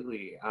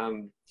 absolutely.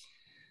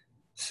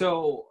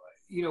 So,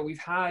 you know, we've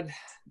had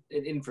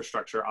an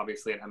infrastructure,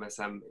 obviously, at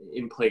MSM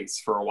in place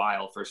for a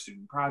while for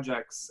student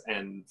projects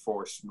and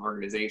for student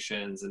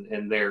organizations,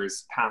 and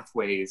there's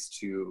pathways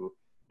to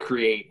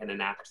create and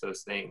enact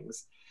those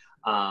things.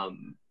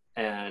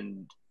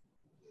 And,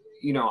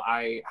 you know,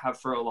 I have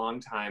for a long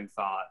time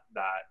thought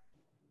that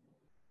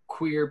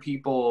queer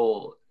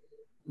people,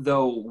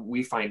 though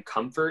we find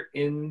comfort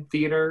in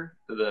theater,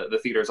 the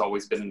theater's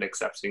always been an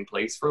accepting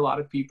place for a lot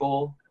of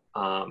people.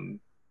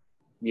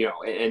 You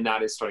know, and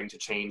that is starting to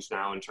change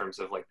now in terms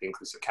of like the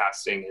inclusive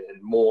casting,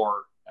 and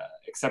more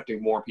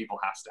accepting more people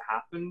has to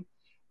happen.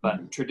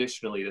 But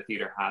traditionally, the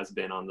theater has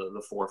been on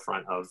the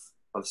forefront of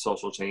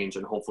social change,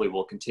 and hopefully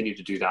will continue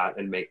to do that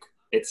and make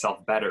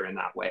itself better in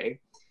that way.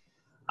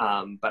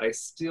 But I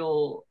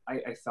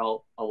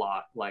felt a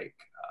lot like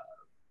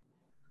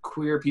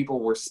queer people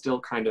were still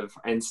kind of,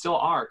 and still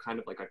are kind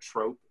of like a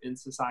trope in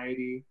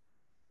society,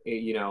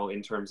 you know,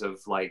 in terms of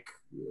like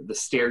the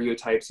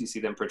stereotypes you see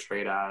them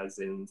portrayed as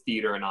in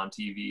theater and on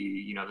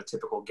TV, you know, the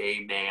typical gay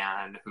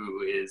man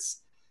who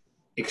is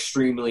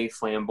extremely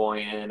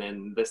flamboyant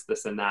and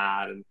this and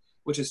that, and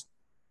which is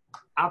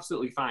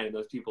absolutely fine, and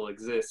those people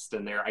exist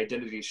and their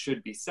identities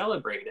should be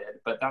celebrated,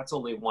 but that's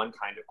only one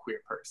kind of queer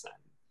person.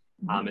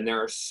 And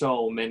there are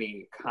so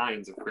many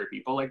kinds of queer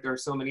people, like there are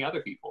so many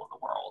other people in the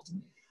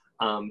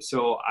world.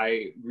 So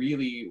I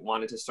really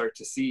wanted to start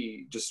to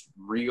see just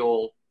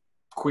real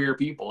queer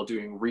people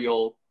doing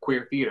real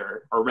queer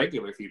theater, or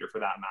regular theater for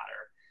that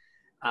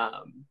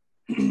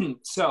matter.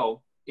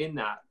 So in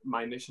that,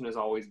 my mission has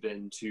always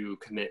been to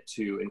commit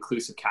to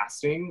inclusive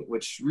casting,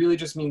 which really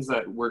just means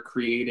that we're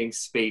creating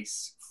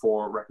space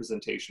for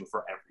representation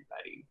for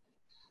everybody.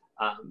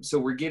 So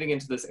we're getting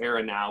into this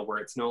era now where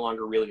it's no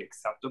longer really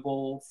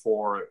acceptable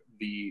for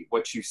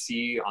what you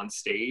see on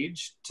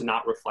stage to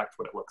not reflect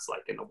what it looks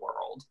like in the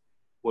world.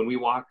 When we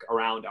walk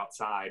around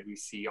outside, we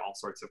see all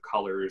sorts of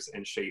colors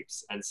and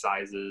shapes and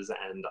sizes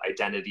and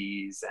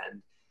identities.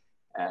 And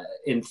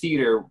in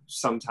theater,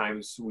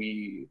 sometimes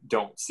we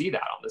don't see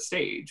that on the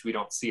stage. We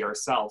don't see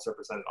ourselves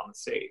represented on the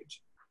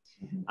stage.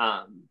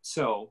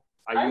 So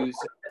I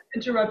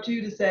interrupt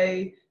you to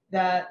say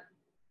that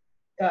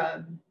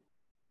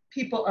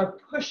people are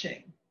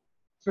pushing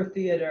for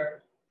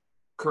theater.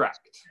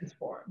 Correct. To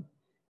transform.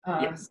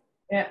 Yes.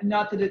 And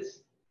not that it's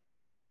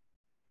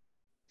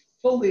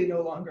fully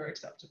no longer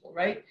acceptable,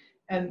 right?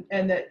 And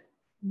that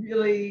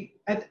really,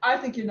 I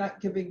think you're not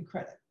giving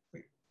credit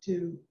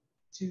to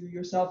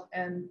yourself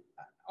and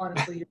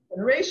honestly your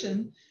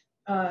generation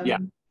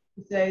to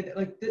say that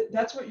like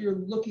that's what you're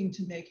looking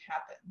to make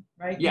happen,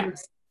 right? Yes.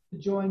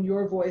 You're to join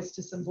your voice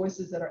to some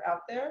voices that are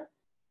out there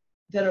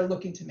that are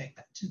looking to make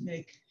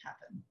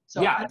happen.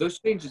 So yeah, those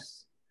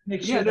changes.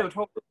 Make sure yeah, no,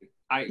 totally.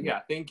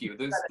 Thank you.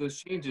 Those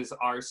changes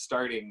are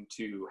starting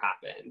to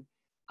happen.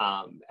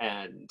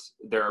 And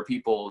there are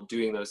people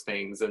doing those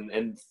things,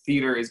 and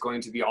theater is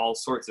going to be all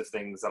sorts of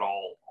things at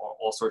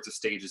all sorts of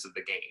stages of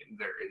the game.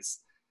 There is,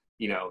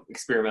 you know,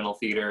 experimental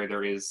theater,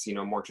 there is, you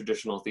know, more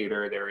traditional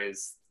theater, there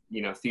is,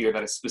 you know, theater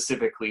that is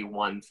specifically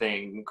one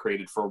thing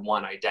created for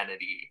one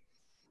identity.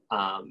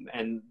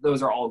 And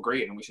those are all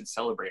great, and we should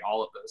celebrate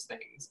all of those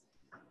things.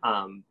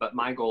 But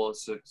my goal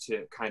is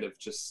to kind of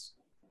just,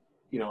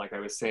 you know, like I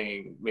was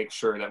saying, make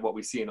sure that what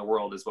we see in the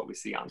world is what we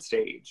see on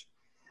stage.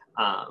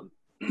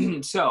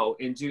 So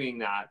in doing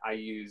that, I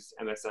use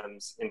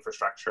MSM's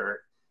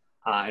infrastructure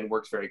and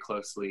worked very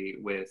closely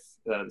with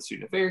the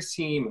student affairs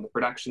team and the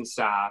production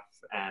staff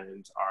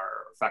and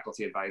our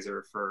faculty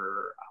advisor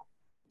for,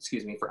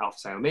 for Alpha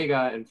Psi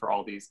Omega, and for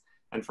all the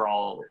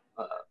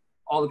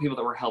people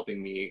that were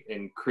helping me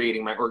in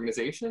creating my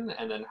organization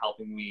and then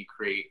helping me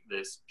create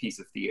this piece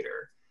of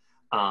theater.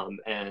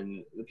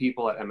 And the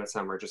people at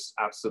MSM are just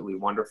absolutely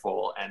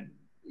wonderful, and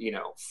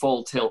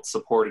full tilt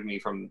supported me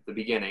from the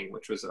beginning,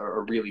 which was a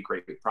really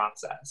great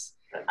process.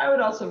 I would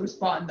also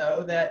respond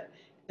though that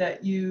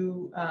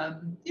you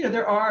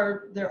there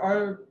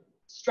are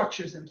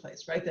structures in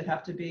place, right, that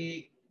have to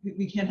be,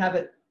 we can't have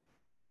it,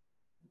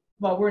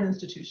 well, we're an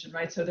institution,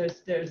 right, so there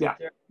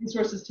are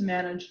resources to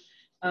manage,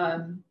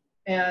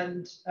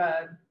 and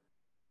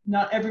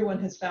not everyone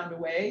has found a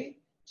way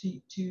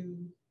to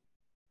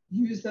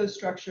use those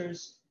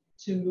structures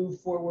to move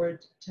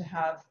forward, to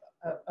have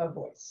a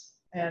voice.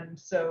 And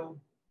so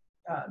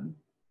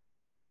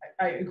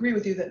I agree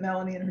with you that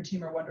Melanie and her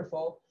team are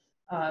wonderful,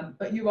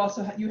 but you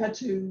also you had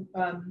to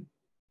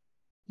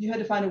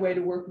find a way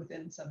to work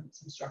within some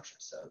structure,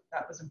 so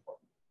that was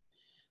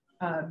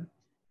important.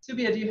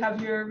 Subia, do you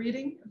have your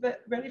reading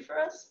ready for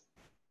us?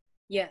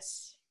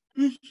 Yes.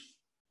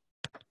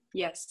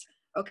 Yes.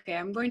 Okay,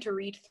 I'm going to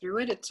read through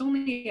it. It's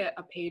only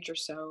a page or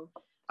so.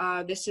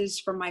 This is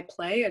from my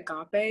play,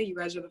 Agape. You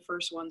guys are the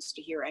first ones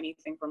to hear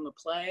anything from the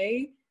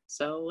play,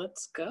 so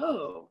let's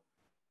go.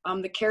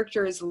 The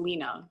character is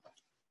Lena.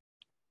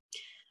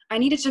 I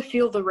needed to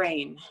feel the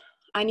rain.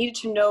 I needed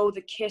to know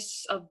the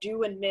kiss of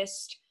dew and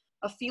mist,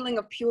 a feeling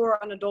of pure,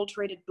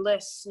 unadulterated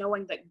bliss,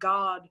 knowing that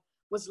God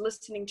was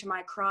listening to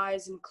my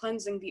cries and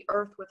cleansing the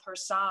earth with her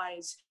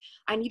sighs.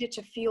 I needed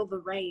to feel the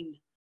rain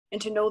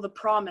and to know the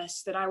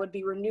promise that I would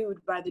be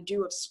renewed by the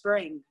dew of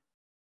spring.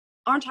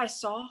 Aren't I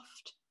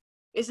soft?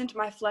 Isn't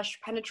my flesh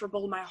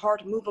penetrable, my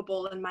heart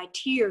movable, and my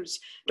tears,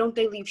 don't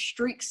they leave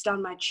streaks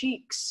down my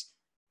cheeks?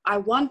 I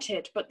want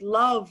it, but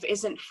love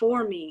isn't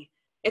for me.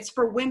 It's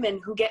for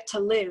women who get to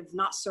live,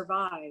 not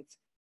survive.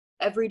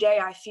 Every day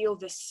I feel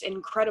this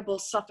incredible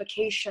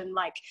suffocation,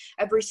 like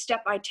every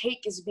step I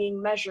take is being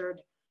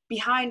measured.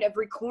 Behind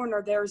every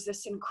corner, there's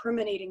this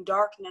incriminating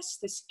darkness,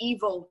 this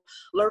evil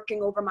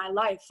lurking over my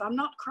life. I'm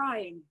not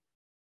crying.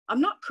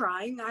 I'm not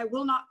crying. I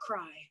will not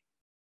cry.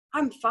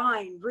 I'm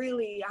fine,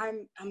 really.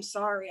 I'm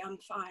sorry. I'm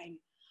fine.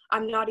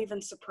 I'm not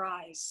even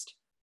surprised.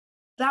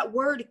 That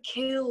word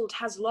killed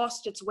has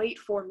lost its weight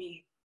for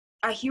me.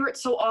 I hear it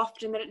so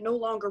often that it no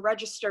longer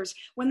registers.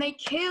 When they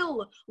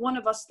kill one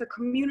of us, the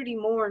community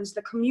mourns.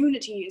 The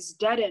community is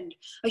deadened.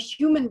 A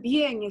human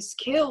being is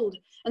killed,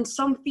 and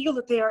some feel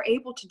that they are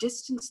able to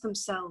distance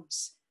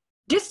themselves.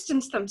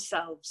 Distance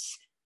themselves.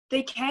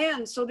 They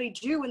can, so they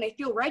do, and they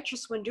feel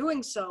righteous when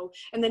doing so.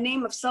 In the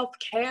name of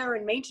self-care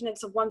and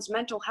maintenance of one's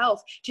mental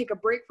health, take a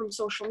break from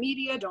social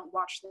media, don't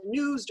watch the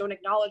news, don't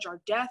acknowledge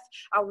our death,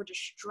 our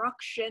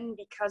destruction,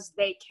 because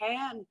they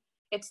can.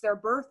 It's their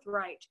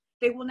birthright.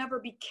 They will never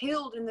be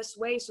killed in this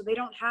way, so they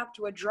don't have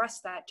to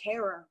address that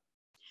terror.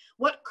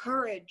 What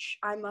courage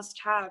I must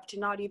have to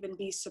not even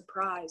be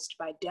surprised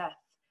by death.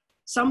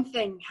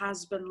 Something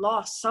has been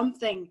lost,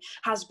 something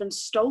has been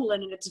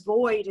stolen, and its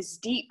void is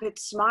deep,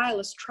 its smile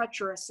is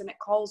treacherous, and it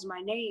calls my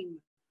name.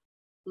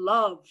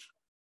 Love.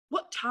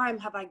 What time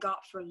have I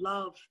got for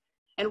love?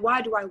 And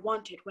why do I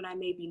want it when I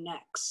may be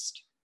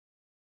next?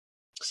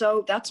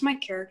 So that's my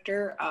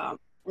character.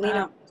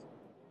 Lena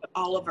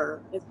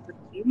Oliver is her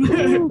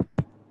name.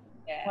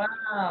 Yeah.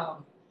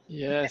 Wow.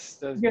 Yes,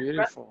 that's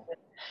beautiful.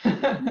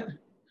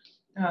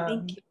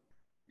 Thank you.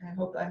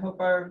 I hope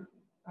our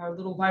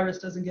little virus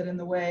doesn't get in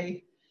the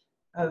way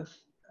of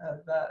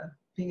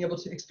being able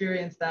to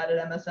experience that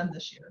at MSM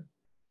this year.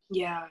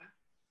 Yeah,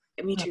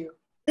 me too.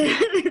 Me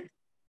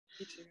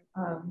too.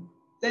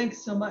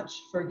 Thanks so much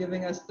for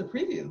giving us the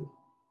preview.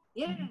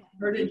 Yeah. You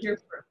heard it here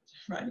first,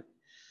 right?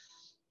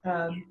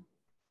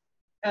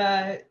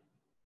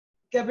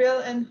 Gabriel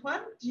and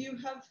Juan, do you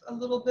have a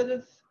little bit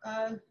of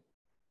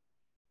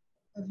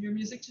your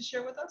music to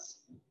share with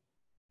us?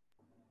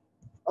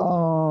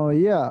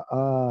 Yeah.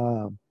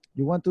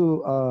 You want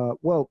to?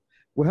 Well,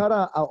 we had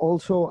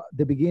also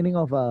the beginning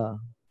of a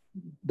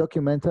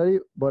documentary,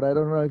 but I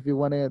don't know if you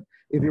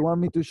want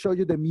me to show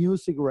you the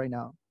music right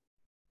now.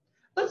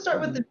 Let's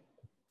start with the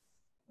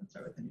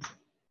music.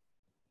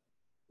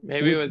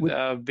 Maybe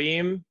with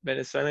Beam,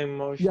 Venezuelan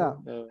Emotion.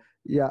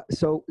 Yeah.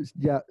 So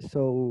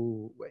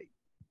wait.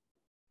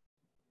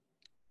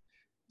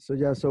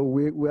 So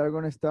we are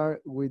gonna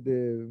start with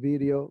the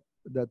video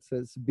that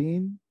says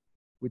Beam,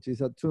 which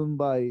is a tune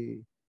by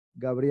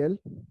Gabriel.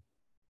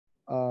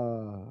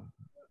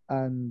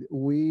 And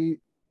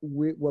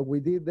what we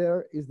did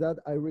there is that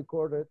I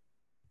recorded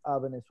a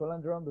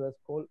Venezuelan drum that's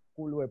called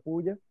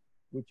Puya,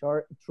 which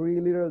are 3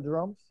 little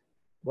drums,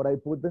 but I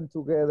put them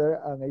together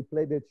and I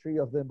played the 3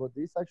 of them. But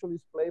this actually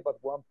is played by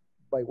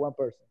one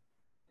person.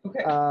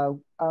 Okay.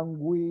 And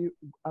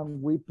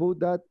we put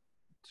that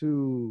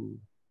to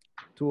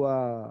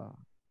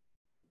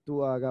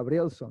a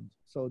Gabriel song.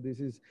 So this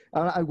is,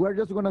 and we're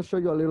just gonna show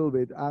you a little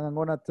bit, and I'm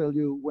gonna tell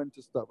you when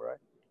to stop, right?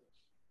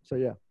 So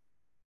yeah.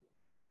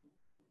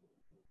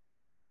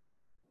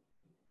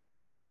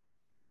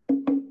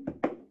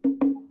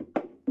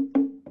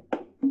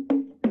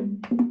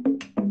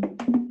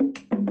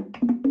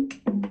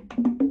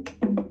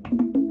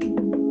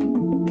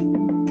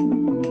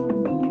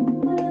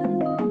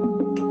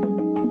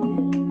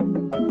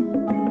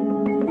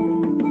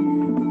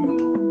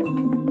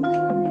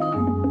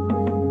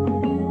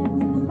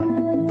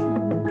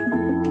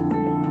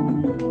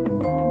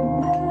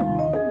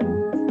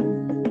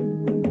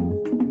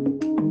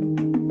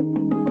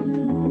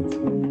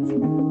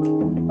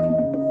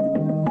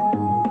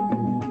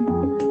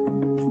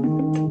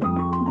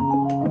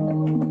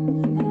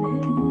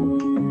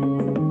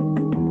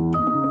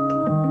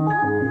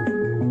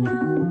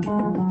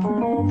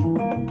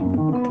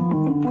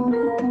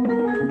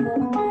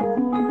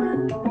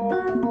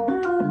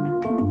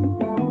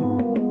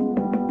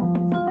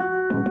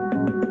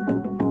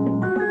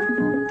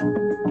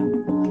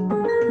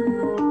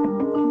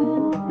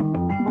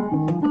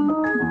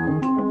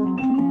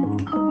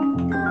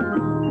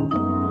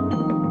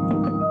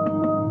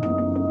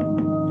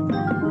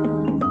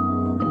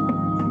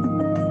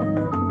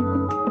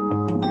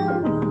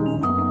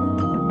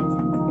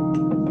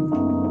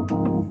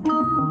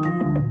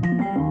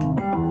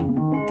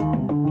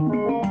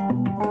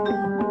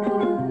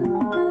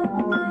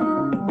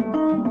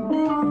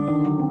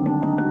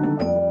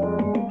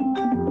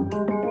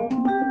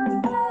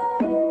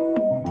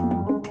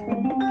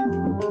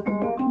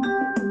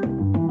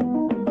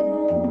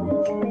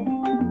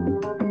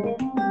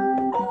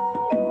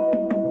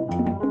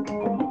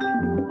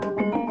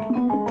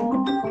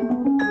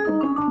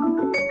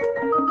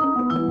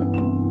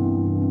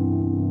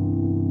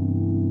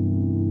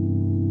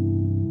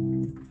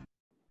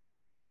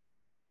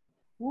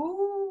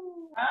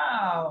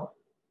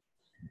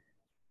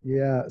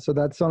 Yeah, so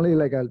that's only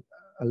like a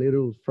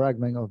little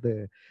fragment of the.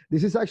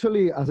 This is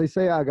actually, as I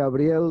say, a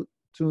Gabriel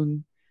tune,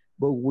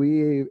 but we.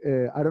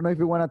 I don't know if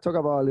you want to talk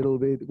about a little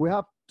bit. We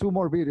have two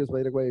more videos,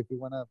 by the way, if you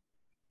want to.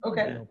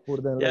 Okay. Put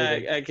them Yeah,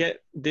 later. I get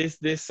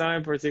this song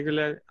in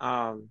particular.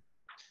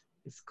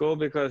 It's cool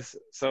because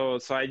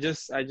I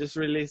just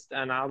released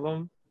an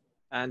album,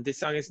 and this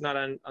song is not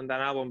on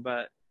that album,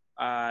 but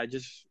I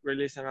just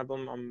released an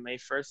album on May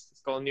 1st.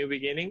 It's called New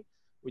Beginning,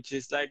 which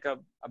is like a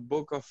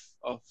book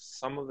of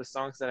some of the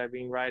songs that I've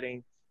been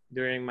writing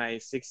during my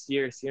 6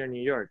 years here in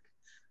New York.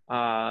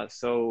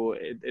 So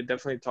it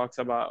definitely talks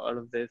about all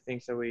of the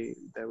things that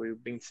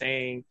we've been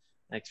saying,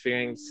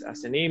 experience as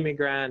an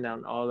immigrant,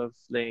 and all of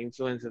the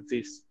influence of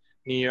this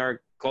New York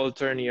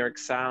culture, New York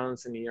sounds,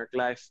 and New York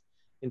life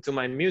into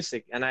my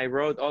music. And I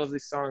wrote all of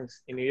these songs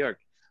in New York.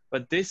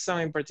 But this song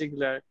in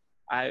particular,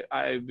 I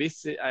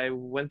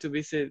went to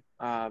visit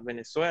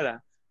Venezuela.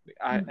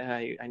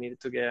 I needed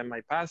to get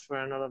my passport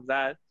and all of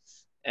that,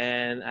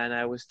 and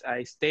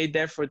I stayed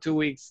there for 2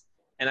 weeks,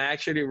 and I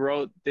actually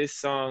wrote this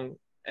song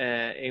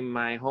in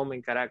my home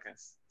in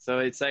Caracas. So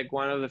it's like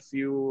one of the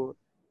few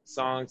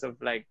songs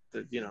of like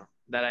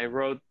that I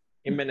wrote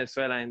in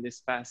Venezuela in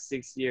this past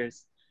 6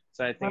 years.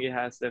 So I think it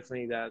has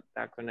definitely that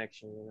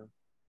connection,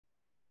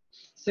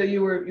 So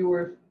you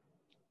were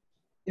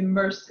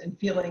immersed in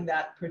feeling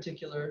that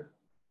particular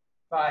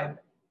vibe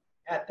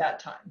at that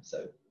time.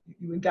 So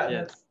you had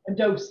gotten a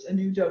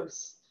new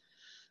dose.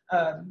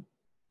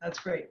 That's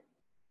great.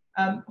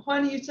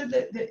 Juan, you said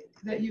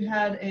that you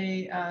had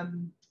a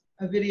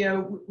video.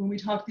 When we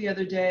talked the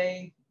other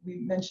day, we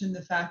mentioned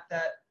the fact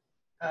that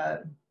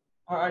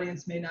our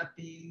audience may not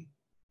be,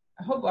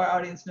 I hope our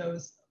audience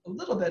knows a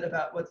little bit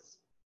about what's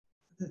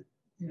the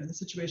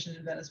situation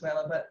in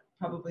Venezuela, but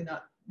probably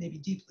not maybe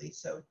deeply.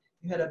 So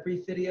you had a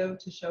brief video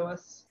to show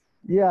us.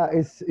 Yeah,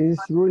 it's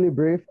really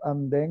brief,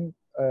 and then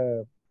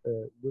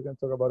we can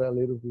talk about it a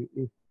little bit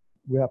if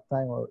we have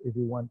time or if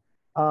you want.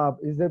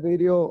 It's the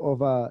video of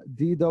a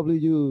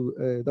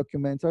DW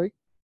documentary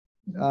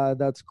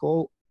that's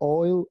called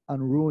Oil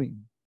and Ruin,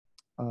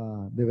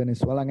 the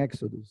Venezuelan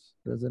Exodus.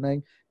 That's the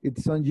name.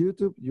 It's on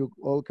YouTube. You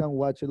all can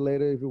watch it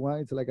later if you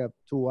want. It's like a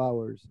 2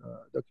 hours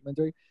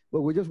documentary.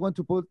 But we just want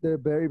to put the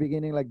very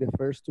beginning, like the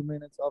first 2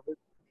 minutes of it.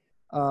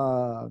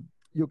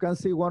 You can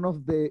see one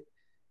of the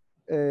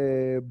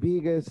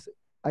biggest,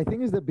 I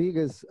think it's the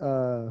biggest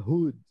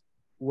hood,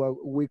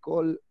 what we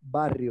call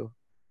barrio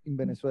in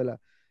Venezuela,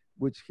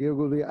 which here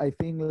will be, I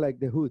think, like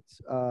the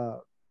hoods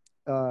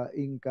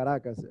in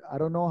Caracas. I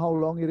don't know how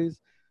long it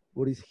is,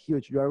 but it's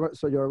huge.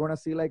 You're gonna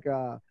see like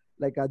a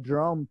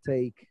drum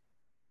take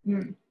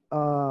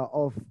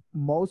of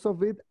most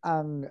of it,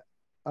 and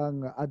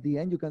at the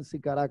end you can see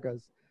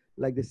Caracas,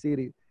 like the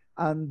city,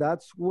 and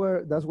that's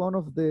one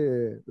of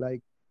the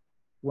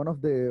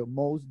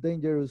most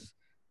dangerous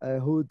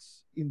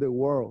hoods in the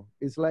world.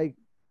 It's like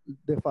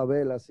the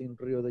favelas in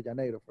Rio de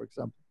Janeiro, for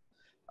example.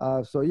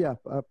 So yeah,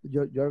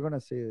 you're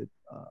gonna see it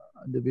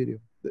in the video.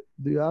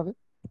 Do you have it?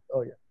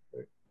 Oh yeah.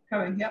 Sorry.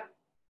 Coming. Yep.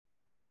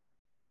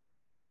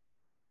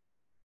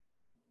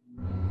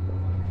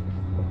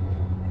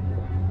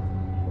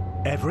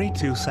 Every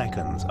 2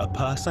 seconds, a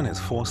person is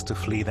forced to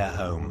flee their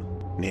home.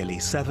 Nearly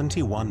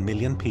 71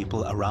 million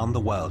people around the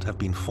world have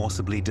been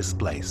forcibly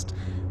displaced,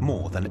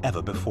 more than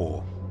ever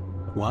before.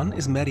 One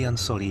is Marian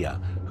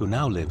Soria, who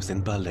now lives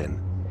in Berlin.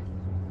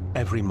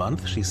 Every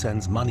month, she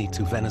sends money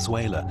to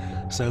Venezuela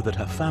so that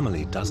her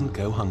family doesn't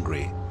go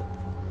hungry.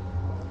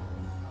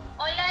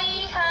 Hola,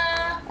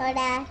 hija.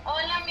 Hola.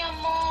 Hola, mi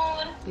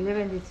amor. Dile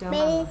bendición.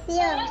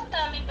 Bendición. ¿Cómo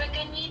está mi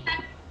pequeñita?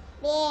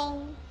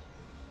 Bien.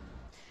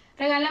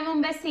 Regálame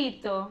un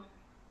besito.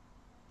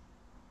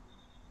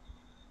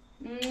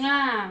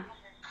 ¡Mua!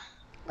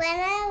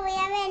 Bueno, voy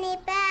a venir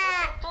para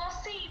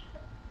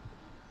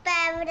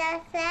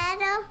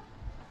abrazarlo.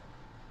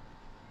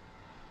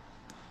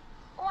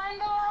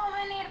 ¿Cuándo vas a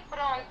venir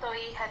pronto,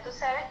 hija? Tú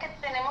sabes que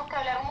tenemos que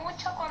hablar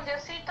mucho con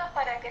Diosito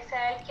para que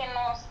sea el que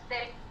nos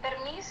dé el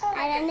permiso de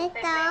que ¿Dónde te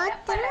está vengas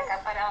otro? para acá,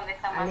 para donde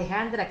está mamita.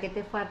 Alejandra, ¿qué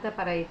te falta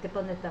para irte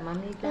por donde está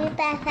mamita? Mi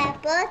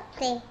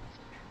pasaporte.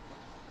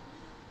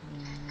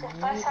 Tu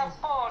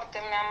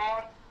pasaporte, mi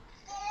amor.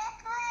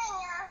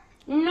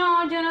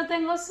 No, yo no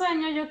tengo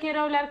sueño, yo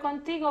quiero hablar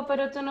contigo,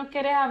 pero tú no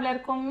quieres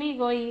hablar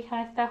conmigo,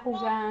 hija, estás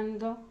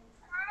jugando.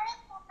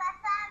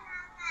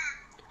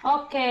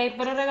 Ok,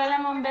 pero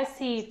regálame un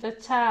besito,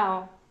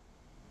 chao.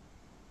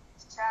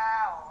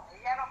 Chao,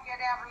 ella no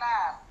quiere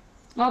hablar.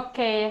 Ok,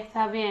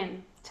 está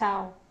bien,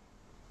 chao.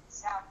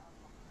 Chao.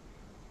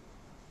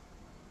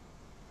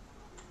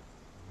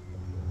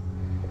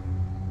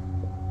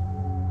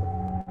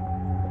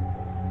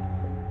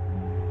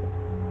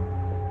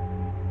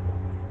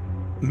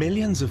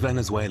 Millions of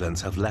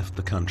Venezuelans have left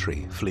the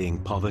country, fleeing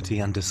poverty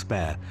and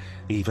despair,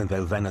 even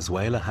though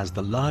Venezuela has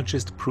the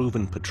largest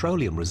proven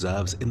petroleum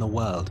reserves in the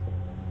world.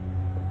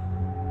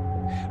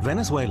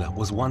 Venezuela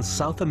was once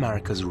South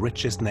America's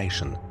richest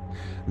nation.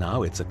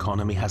 Now its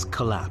economy has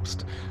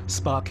collapsed,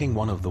 sparking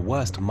one of the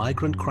worst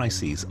migrant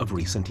crises of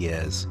recent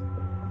years.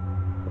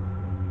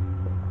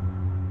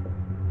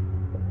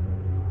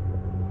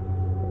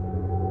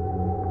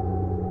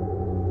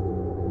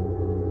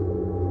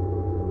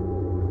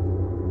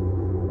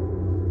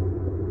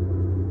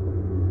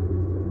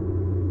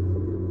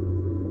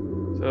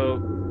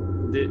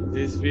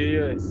 this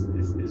video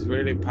is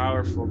really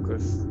powerful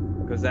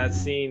because that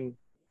scene.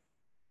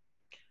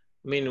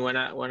 I mean, when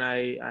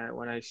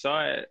I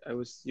saw it, I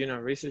was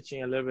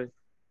researching a little bit,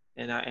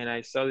 and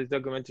I saw this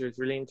documentary. It's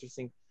really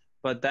interesting,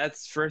 but that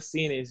first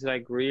scene is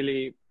like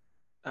really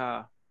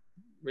uh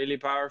really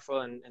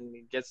powerful, and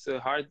it gets to the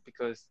heart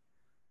because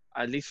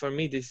at least for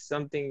me, this is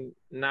something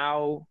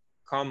now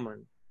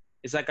common.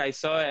 It's like I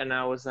saw it and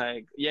I was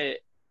like, yeah,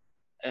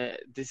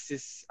 this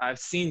is I've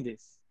seen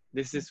this.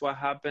 This is what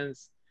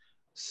happens.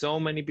 So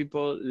many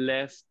people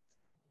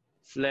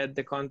fled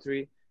the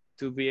country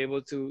to be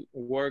able to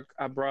work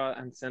abroad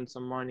and send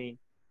some money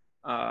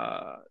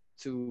uh,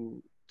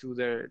 to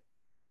their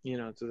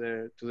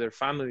to their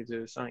family, to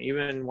their son.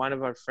 Even one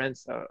of our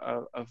friends,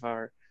 of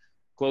our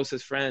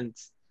closest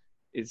friends,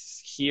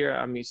 is here,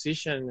 a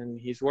musician, and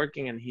he's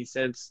working, and he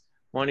sends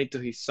money to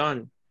his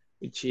son,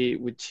 which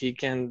he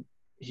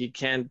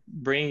can't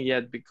bring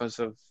yet because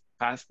of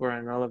passport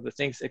and all of the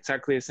things.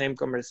 Exactly the same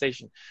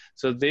conversation.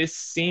 So this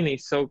scene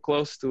is so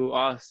close to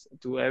us,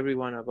 to every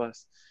one of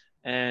us,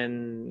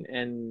 and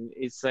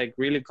it's like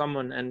really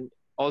common. And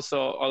also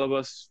all of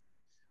us,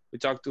 we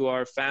talk to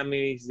our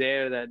families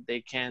there that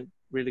they can't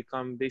really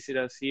come visit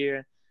us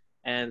here,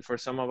 and for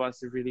some of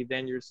us it's really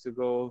dangerous to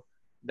go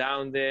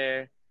down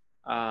there.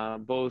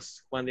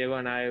 Both Juan Diego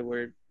and I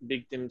were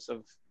victims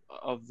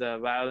of the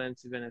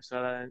violence in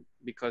Venezuela,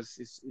 because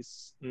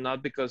it's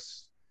not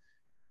because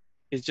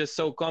it's just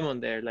so common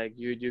there. Like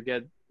you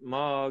get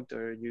mugged,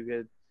 or you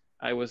get,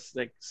 I was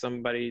like,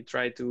 somebody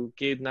tried to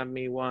kidnap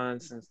me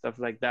once and stuff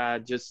like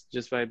that,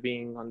 just by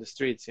being on the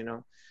streets,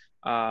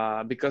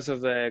 because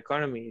of the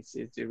economy.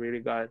 It really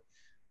got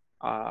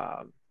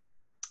uh,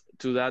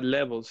 to that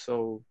level.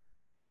 So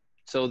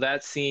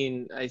that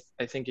scene,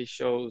 I think it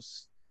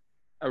shows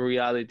a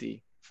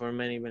reality for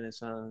many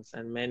Venezuelans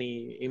and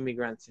many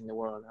immigrants in the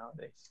world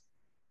nowadays.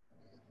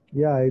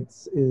 Yeah, it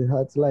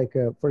has like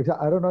for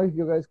example, I don't know if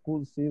you guys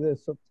could see the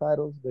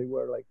subtitles. They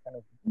were like kind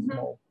of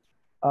small.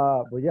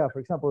 But yeah, for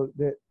example,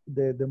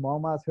 the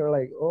mom asked her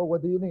like, "Oh,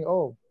 what do you need?"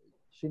 Oh,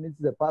 she needs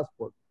the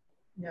passport.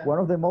 Yeah. One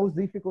of the most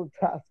difficult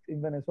tasks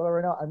in Venezuela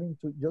right now. I mean,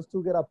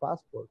 to get a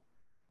passport,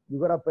 you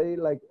gotta pay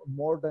like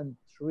more than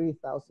 $3,000,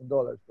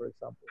 for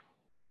example,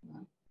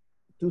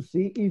 to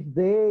see if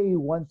they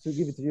want to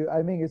give it to you.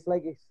 I mean, it's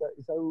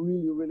a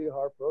really really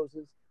hard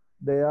process.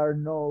 There are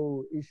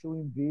no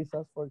issuing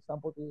visas, for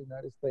example, to the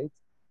United States.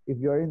 If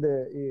you are in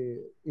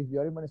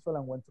Venezuela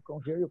and want to come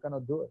here, you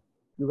cannot do it.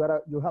 You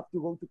have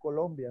to go to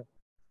Colombia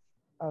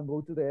and go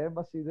to the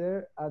embassy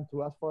there and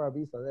to ask for a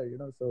visa there.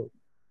 So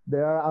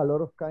there are a lot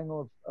of kind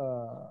of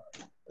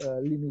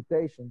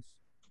limitations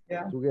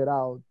Yeah. to get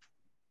out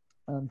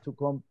and to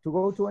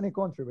go to any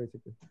country,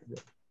 basically. Yeah.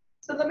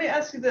 So let me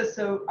ask you this.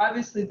 So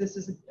obviously this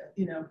is,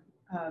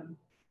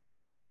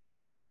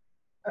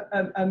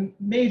 a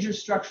major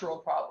structural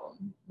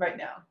problem right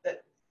now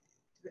that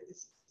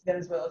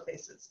Venezuela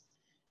faces.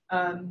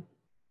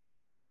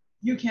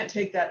 You can't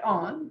take that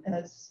on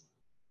as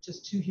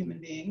just two human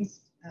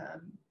beings,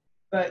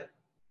 but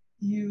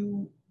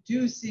you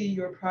do see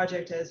your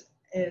project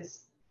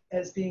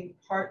as being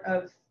part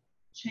of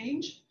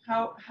change.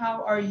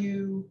 How are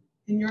you,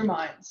 in your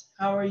minds,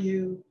 how are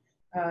you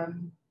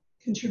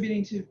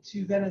contributing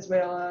to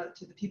Venezuela,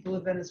 to the people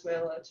of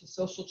Venezuela, to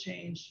social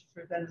change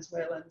for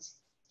Venezuelans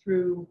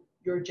through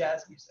your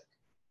jazz music?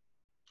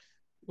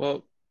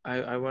 Well,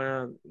 I want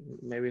to,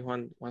 maybe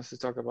Juan wants to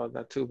talk about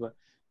that too, but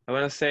I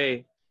want to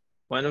say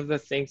one of the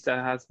things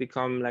that has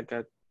become like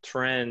a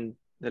trend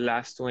the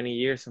last 20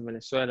 years in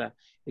Venezuela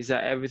is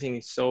that everything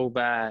is so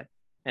bad,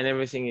 and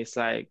everything is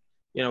like,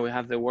 we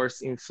have the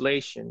worst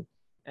inflation,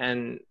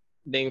 and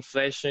the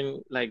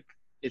inflation, like,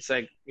 it's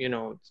like,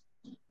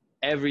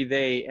 every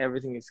day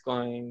everything is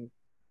going,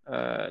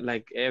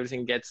 like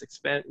everything gets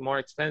more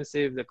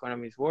expensive, the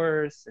economy is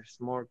worse, there's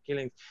more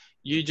killings.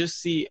 You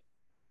just see,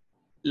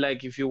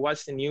 like, if you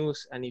watch the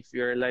news and if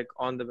you're like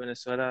on the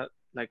Venezuela,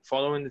 like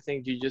following the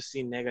thing, you just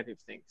see negative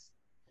things.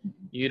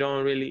 You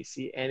don't really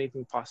see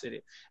anything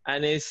positive.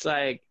 And it's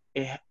like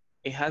it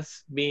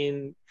has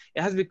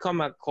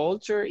become a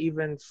culture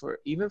even for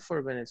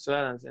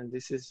Venezuelans, and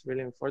this is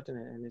really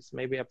unfortunate, and it's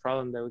maybe a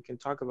problem that we can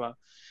talk about,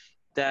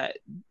 that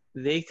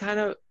they kind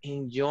of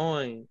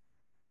enjoy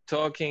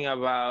talking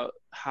about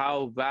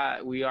how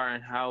bad we are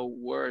and how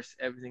worse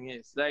everything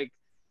is. Like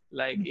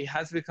it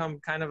has become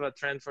kind of a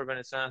trend for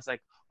Venezuelans,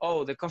 like,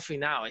 oh, the coffee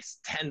now is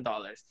 $10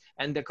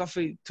 and the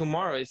coffee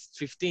tomorrow is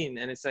 15,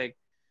 and it's like,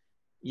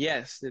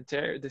 yes,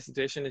 the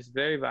situation is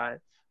very bad,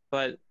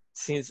 but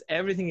since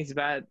everything is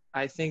bad,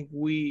 I think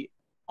we,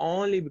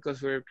 only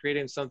because we're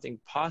creating something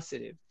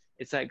positive,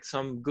 it's like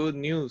some good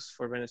news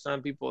for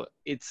Venezuelan people,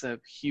 it's a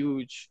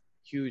huge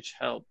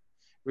help,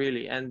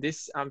 really. And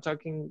this, I'm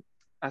talking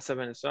as a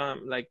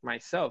Venezuelan like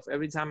myself.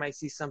 Every time I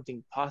see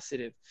something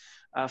positive,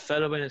 a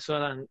fellow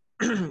Venezuelan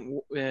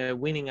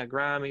winning a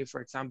Grammy, for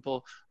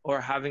example,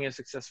 or having a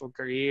successful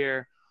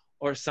career,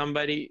 or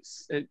somebody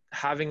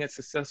having a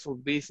successful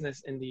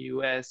business in the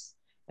US,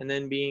 and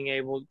then being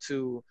able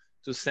to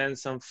send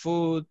some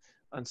food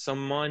and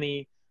some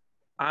money,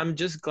 I'm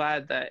just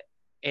glad that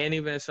any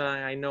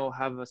Venezuelan I know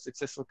have a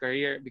successful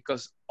career,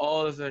 because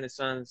all of the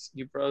Venezuelans,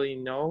 you probably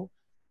know,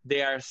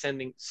 they are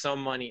sending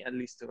some money at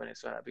least to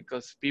Venezuela,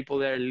 because people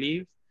there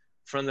live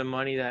from the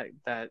money that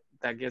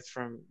gets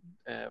from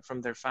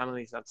their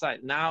families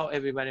outside. Now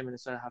everybody in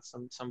Venezuela have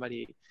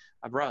somebody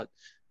abroad,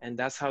 and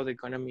that's how the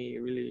economy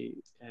really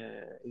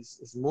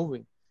is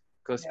moving,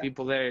 because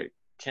people there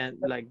can't,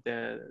 like,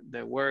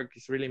 the work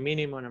is really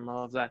minimum and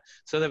all of that.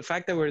 So the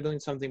fact that we're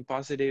doing something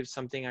positive,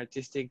 something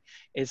artistic,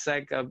 it's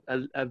like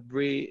a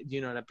breathe,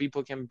 you know, that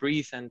people can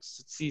breathe and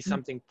see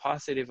something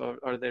positive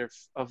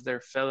of their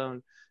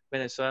fellow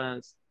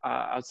Venezuelans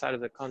outside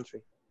of the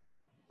country,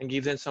 and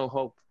give them some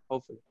hope,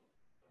 hopefully.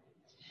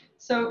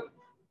 So,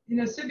 you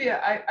know,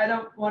 Subia, I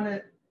don't want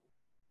to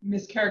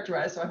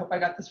mischaracterize, so I hope I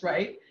got this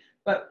right.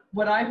 But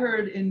what I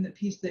heard in the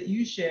piece that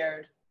you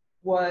shared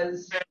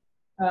was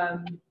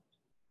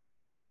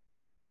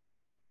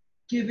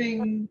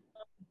giving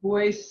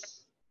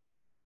voice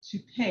to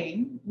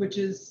pain, which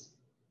is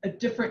a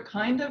different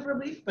kind of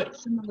relief, but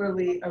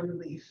similarly a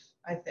relief,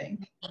 I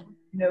think.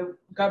 You know,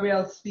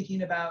 Gabrielle's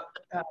speaking about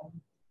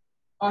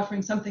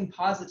offering something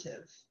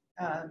positive,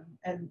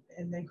 and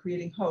then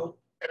creating hope.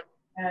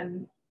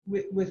 And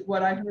with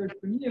what I heard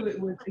from you, it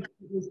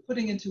was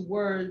putting into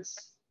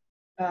words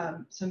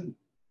some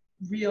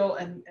real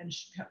and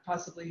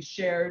possibly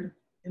shared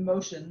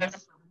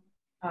emotions.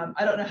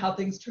 I don't know how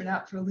things turn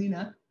out for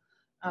Lena,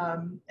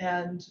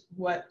 and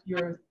what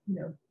your, you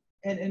know,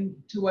 and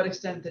to what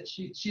extent that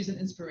she's an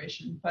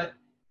inspiration, but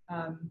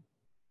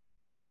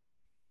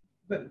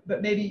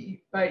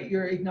maybe by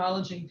your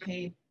acknowledging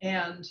pain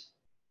and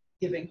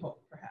giving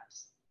hope,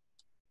 perhaps.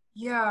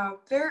 Yeah,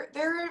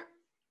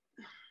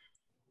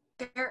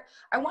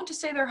 I want to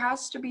say there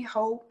has to be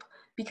hope,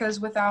 because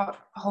without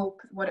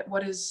hope,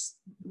 what is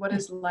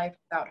life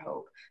without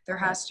hope? There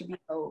has to be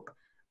hope.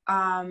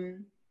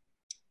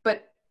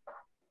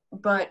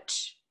 But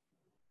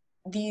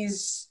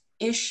these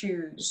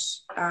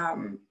issues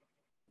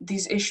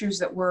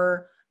that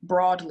we're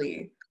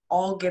broadly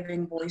all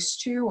giving voice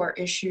to are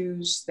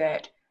issues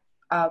that,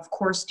 of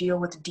course, deal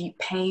with deep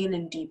pain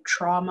and deep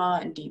trauma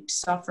and deep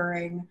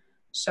suffering.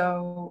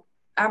 So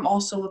I'm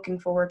also looking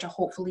forward to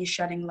hopefully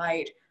shedding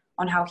light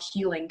on how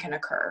healing can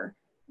occur.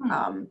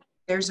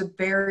 There's a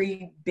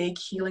very big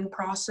healing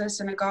process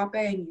in Agape,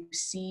 and you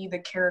see the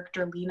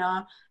character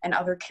Lena and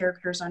other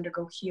characters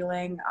undergo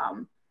healing.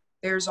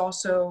 There's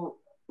also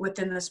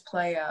within this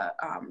play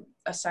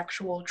a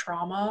sexual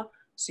trauma,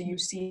 so you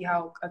see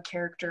how a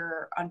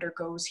character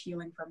undergoes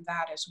healing from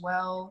that as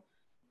well.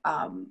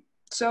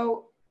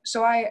 So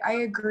I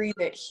agree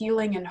that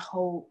healing and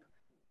hope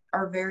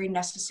are very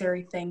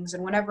necessary things,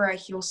 and whenever I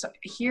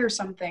hear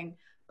something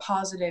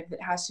positive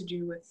that has to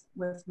do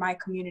with my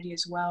community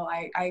as well,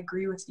 I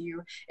agree with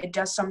you. It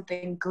does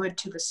something good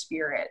to the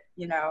spirit,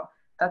 you know.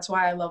 That's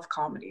why I love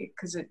comedy,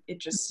 because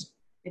it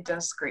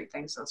does great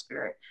things to the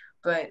spirit.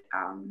 But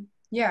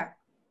yeah.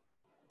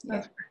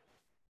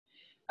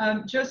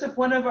 Joseph,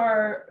 someone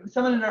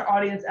in our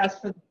audience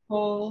asked for the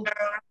full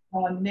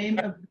name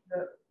of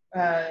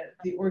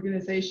the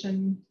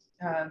organization,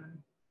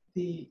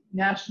 the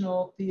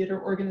National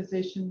Theater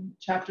Organization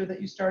chapter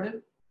that you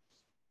started.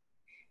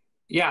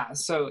 Yeah,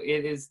 so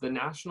it is, the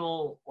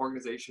national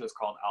organization is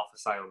called Alpha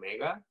Psi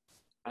Omega,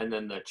 and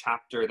then the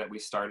chapter that we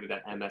started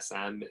at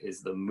MSM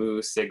is the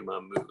Mu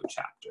Sigma Mu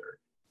chapter,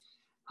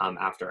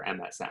 after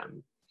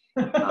MSM.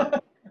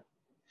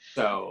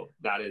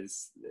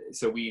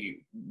 So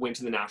we went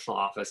to the national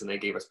office and they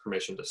gave us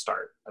permission to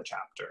start a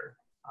chapter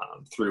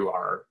through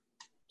our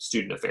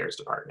student affairs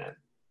department.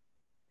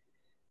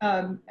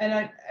 And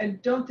I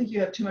don't think you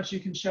have too much you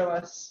can show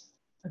us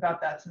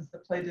about that, since the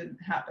play didn't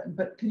happen,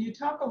 but can you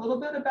talk a little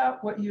bit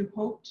about what you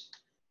hoped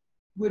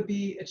would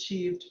be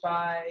achieved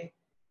by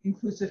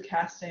inclusive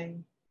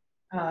casting,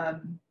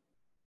 and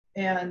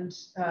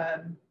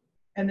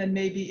then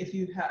maybe if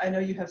I know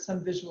you have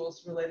some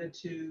visuals related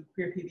to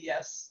Queer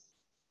PBS,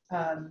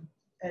 and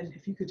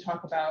if you could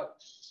talk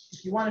about,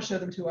 if you want to show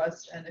them to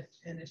us, and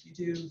if you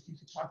do, if you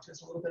could talk to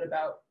us a little bit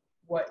about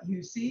what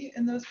you see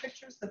in those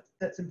pictures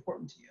that's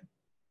important to you.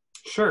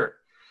 Sure.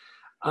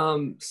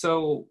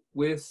 So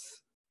with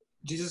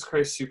Jesus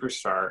Christ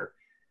Superstar,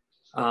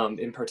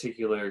 in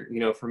particular,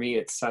 you know, for me,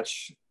 it's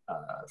such,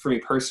 for me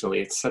personally,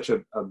 it's such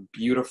a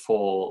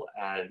beautiful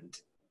and,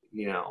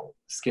 you know,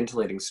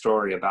 scintillating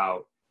story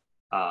about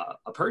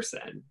a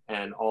person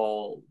and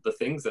all the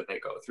things that they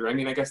go through. I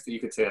mean, I guess that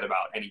you could say that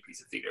about any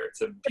piece of theater.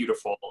 It's a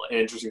beautiful and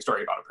interesting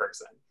story about a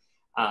person.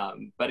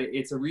 But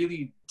it's a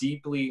really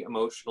deeply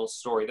emotional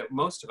story that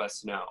most of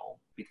us know,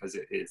 because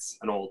it is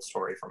an old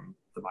story from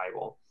the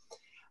Bible.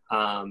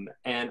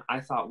 And I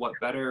thought, what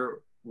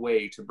better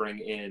way to bring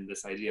in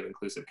this idea of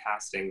inclusive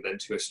casting than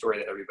to a story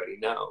that everybody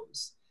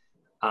knows?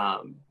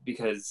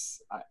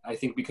 Because I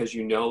think because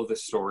you know the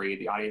story,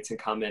 the audience can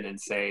come in and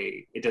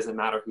say, it doesn't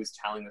matter who's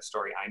telling the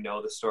story, I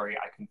know the story,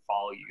 I can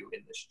follow you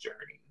in this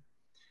journey.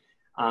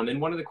 And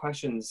one of the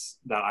questions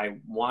that I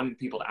wanted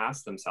people to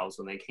ask themselves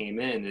when they came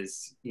in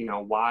is, you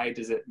know, why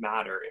does it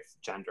matter if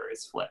gender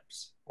is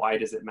flipped? Why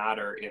does it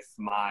matter if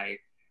my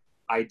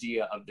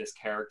idea of this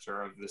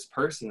character, of this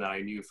person that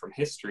I knew from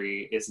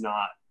history, is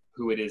not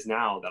who it is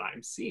now that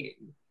I'm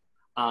seeing.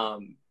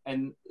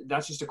 And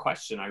that's just a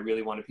question I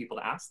really wanted people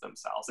to ask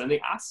themselves, and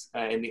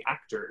and the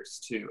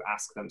actors to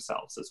ask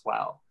themselves as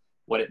well,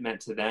 what it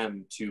meant to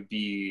them to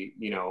be,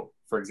 you know,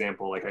 for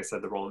example, like I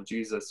said, the role of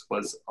Jesus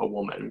was a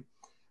woman,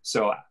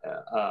 so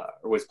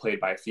was played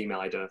by a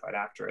female identified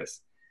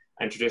actress,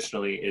 and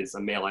traditionally is a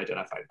male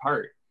identified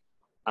part.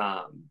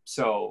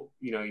 So,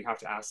 you know, you have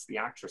to ask the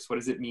actress, what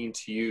does it mean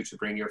to you to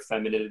bring your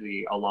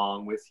femininity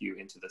along with you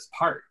into this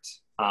part?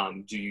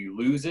 Do you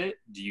lose it?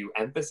 Do you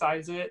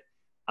emphasize it?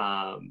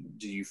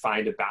 Do you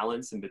find a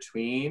balance in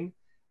between?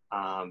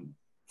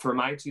 For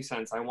my 2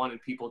 cents, I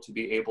wanted people to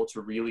be able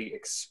to really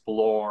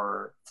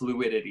explore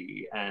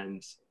fluidity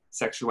and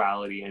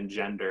sexuality and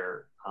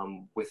gender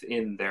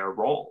within their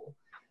role,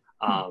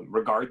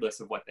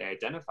 regardless of what they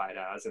identified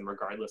as and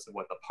regardless of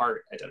what the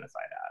part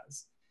identified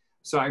as.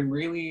 So I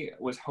really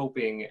was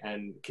hoping,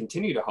 and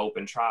continue to hope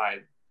and try,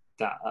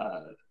 that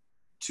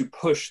to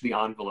push the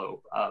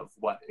envelope of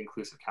what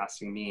inclusive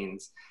casting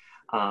means,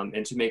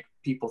 and to make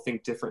people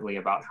think differently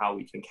about how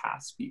we can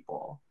cast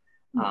people.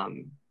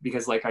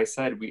 Because like I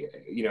said,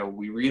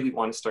 we really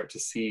want to start to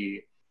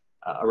see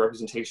a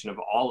representation of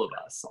all of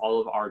us,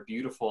 all of our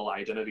beautiful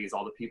identities,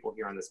 all the people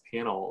here on this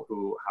panel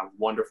who have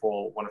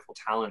wonderful, wonderful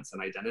talents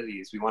and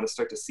identities. We want to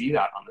start to see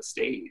that on the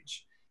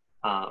stage,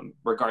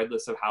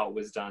 regardless of how it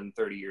was done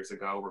 30 years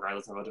ago,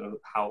 regardless of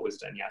how it was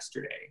done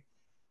yesterday.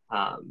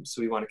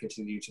 So we want to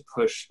continue to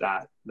push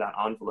that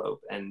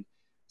envelope and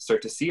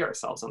start to see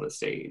ourselves on the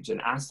stage and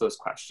ask those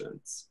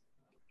questions.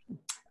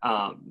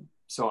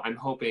 So I'm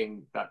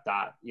hoping that,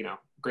 you know,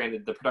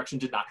 granted the production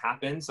did not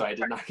happen, so I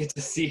did not get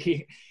to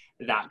see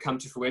that come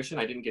to fruition.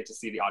 I didn't get to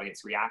see the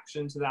audience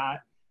reaction to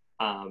that.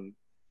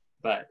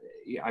 But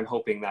I'm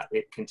hoping that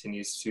it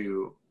continues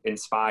to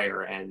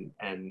inspire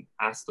and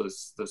ask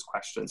those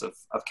questions of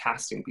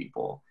casting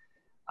people,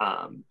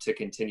 to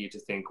continue to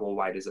think, well,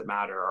 why does it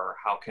matter? Or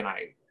how can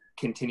I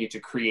continue to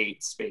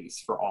create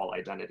space for all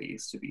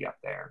identities to be up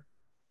there?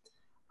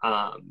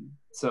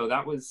 So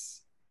that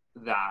was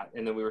that.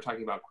 And then we were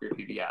talking about queer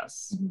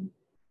PBS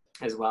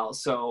as well.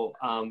 So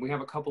we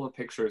have a couple of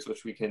pictures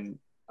which we can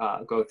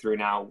go through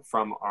now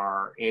from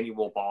our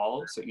annual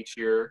ball. So each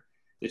year,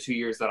 the 2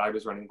 years that I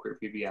was running queer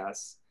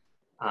PBS,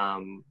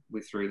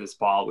 we threw this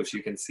ball, which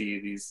you can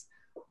see these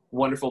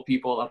wonderful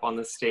people up on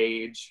the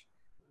stage.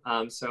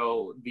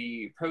 So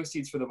the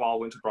proceeds for the ball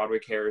went to Broadway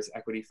Cares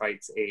Equity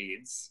Fights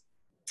AIDS.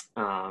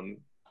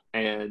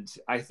 And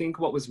I think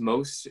what was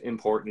most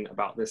important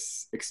about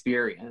this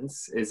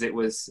experience is it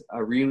was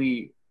a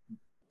really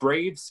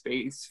brave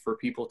space for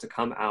people to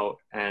come out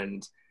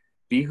and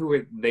be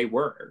who they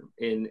were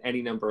in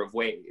any number of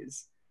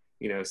ways,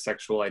 you know,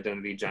 sexual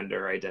identity,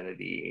 gender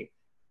identity,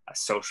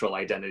 social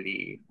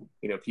identity.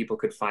 You know, people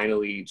could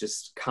finally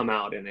just come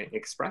out and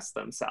express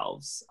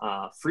themselves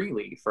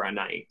freely for a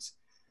night.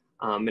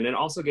 And it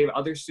also gave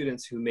other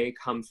students who may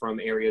come from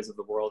areas of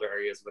the world or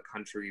areas of the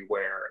country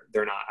where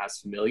they're not as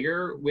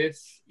familiar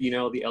with, you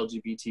know, the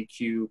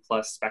LGBTQ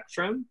plus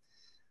spectrum.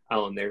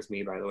 Oh, and there's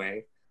me, by the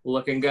way,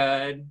 looking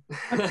good.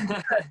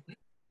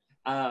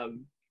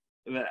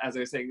 But as I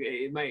was saying,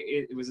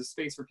 it was a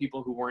space for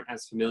people who weren't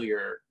as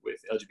familiar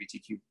with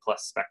LGBTQ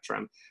plus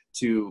spectrum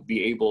to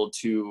be able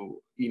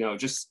to, you know,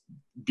 just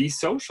be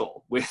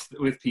social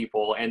with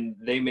people, and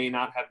they may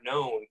not have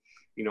known,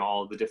 you know,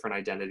 all the different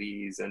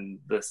identities and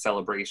the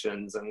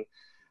celebrations and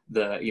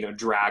the, you know,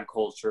 drag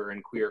culture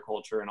and queer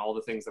culture and all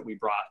the things that we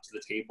brought to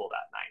the table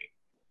that night.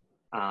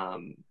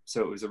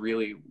 So it was a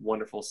really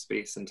wonderful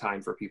space and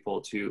time for people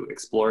to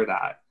explore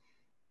that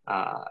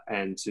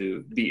and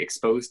to be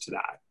exposed to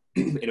that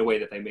in a way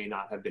that they may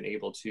not have been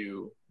able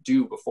to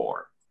do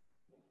before.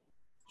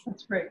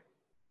 That's great.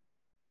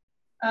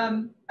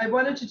 I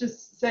wanted to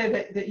just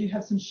say that you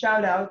have some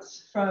shout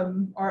outs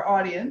from our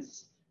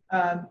audience.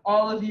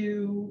 All of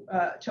you,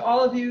 to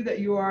all of you, that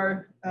you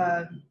are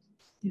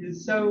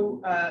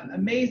so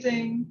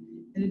amazing.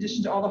 In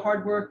addition to all the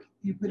hard work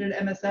you put in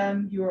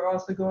MSM, you are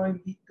also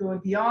going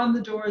beyond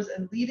the doors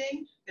and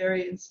leading,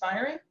 very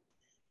inspiring.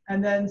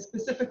 And then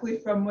specifically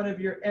from one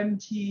of your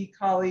MT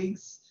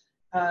colleagues,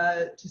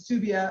 to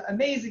Subia,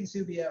 amazing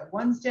Subia,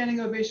 1 standing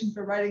ovation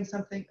for writing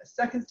something, a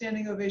 2nd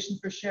standing ovation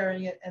for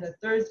sharing it, and a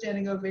 3rd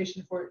standing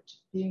ovation for it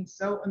being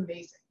so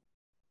amazing.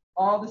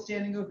 All the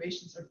standing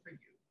ovations are for you.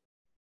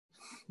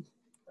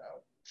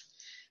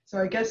 So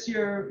I guess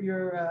your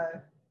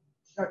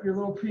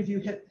little preview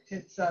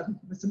hits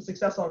with some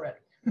success already.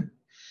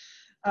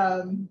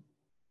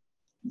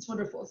 It's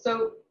wonderful.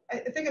 So I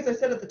think, as I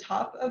said at the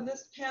top of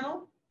this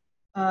panel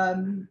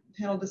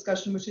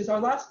discussion, which is our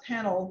last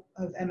panel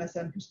of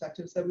MSM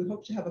Perspectives, that we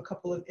hope to have a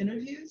couple of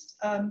interviews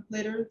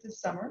later this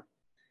summer.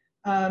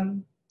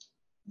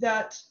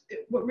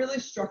 What really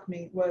struck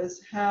me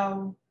was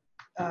how,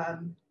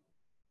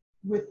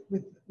 with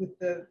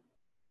the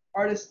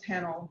artist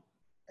panel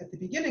at the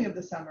beginning of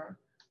the summer,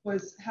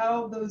 was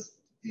how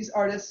these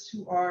artists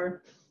who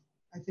are,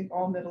 I think,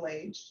 all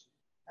middle-aged,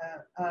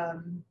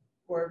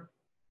 or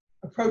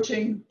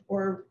approaching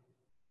or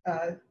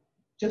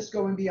just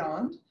going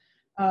beyond,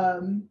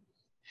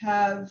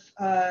 have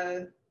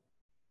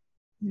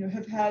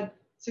have had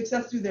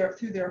success through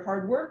their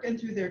hard work and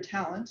through their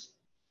talent,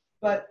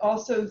 but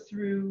also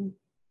through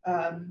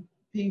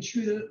being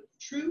true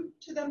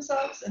to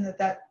themselves, and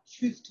that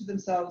truth to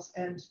themselves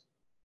and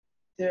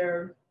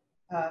their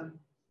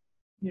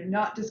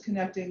not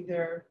disconnecting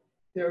their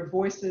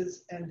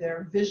voices and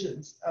their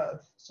visions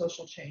of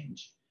social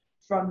change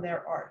from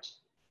their art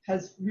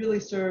has really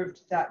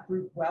served that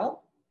group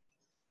well.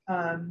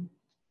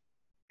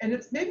 And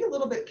it's maybe a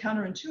little bit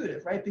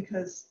counterintuitive, right?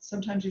 Because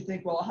sometimes you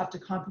think, well, I'll have to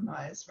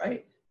compromise,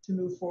 right, to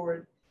move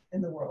forward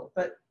in the world.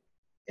 But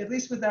at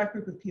least with that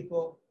group of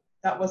people,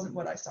 that wasn't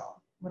what I saw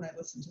when I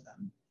listened to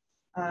them.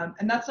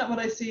 And that's not what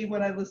I see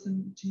when I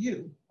listen to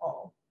you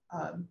all.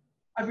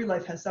 Every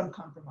life has some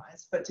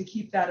compromise, but to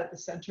keep that at the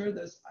center,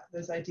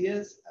 those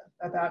ideas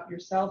about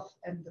yourself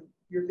and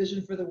your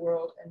vision for the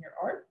world and your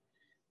art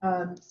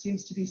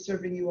seems to be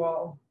serving you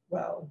all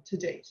well to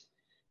date.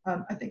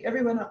 I think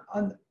everyone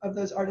of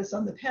those artists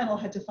on the panel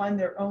had to find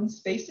their own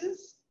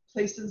spaces,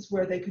 places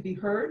where they could be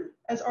heard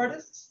as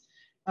artists.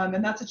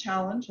 And that's a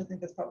challenge. I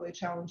think that's probably a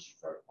challenge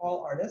for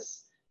all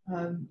artists.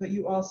 But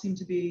you all seem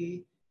to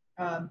be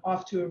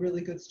off to a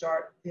really good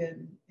start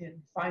in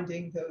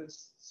finding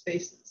those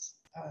spaces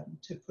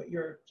to put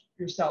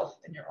yourself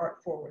and your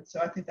art forward.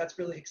 So I think that's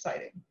really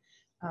exciting.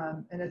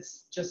 And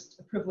it's just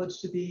a privilege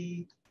to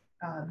be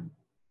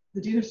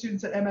the Dean of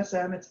Students at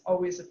MSM. It's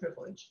always a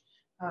privilege.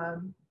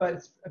 But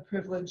it's a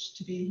privilege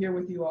to be here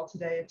with you all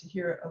today and to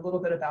hear a little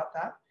bit about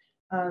that.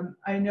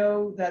 I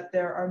know that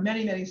there are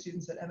many, many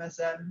students at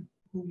MSM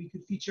who we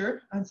could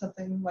feature on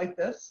something like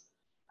this.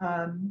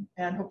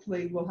 And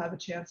hopefully we'll have a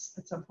chance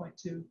at some point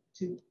to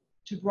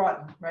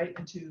broaden, right,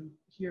 and to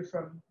hear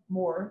from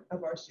more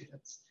of our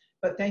students.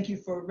 But thank you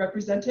for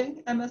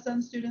representing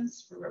MSM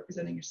students, for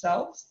representing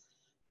yourselves,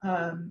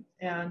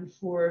 and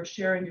for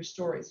sharing your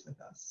stories with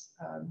us,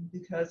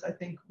 because I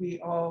think we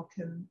all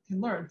can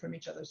learn from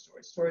each other's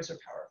stories. Stories are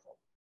powerful.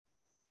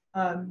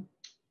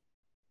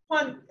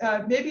 Juan,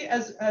 maybe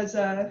as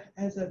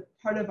a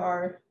part of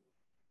our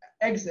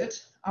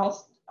exit,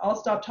 I'll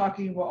stop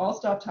talking. We'll all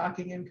stop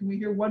talking, and can we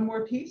hear one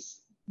more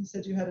piece? You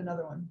said you had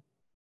another one.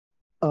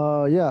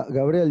 Yeah,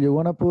 Gabriel, you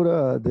wanna put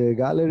the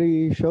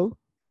gallery show,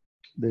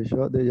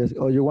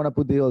 or you wanna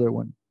put the other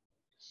one?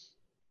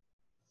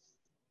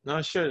 No,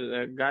 sure,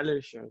 the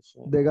gallery show.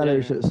 So. The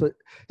gallery show. So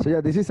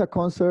yeah, this is a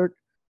concert.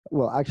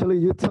 Well, actually,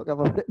 you talk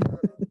about it.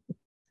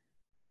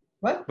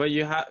 What? But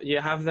you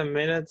have the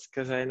minutes,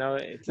 because I know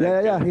it's.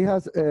 Yeah. He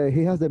has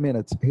the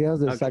minutes. He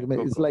has the segment.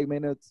 Cool, it's like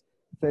minutes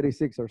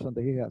 36 or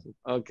something. He has it.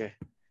 Okay.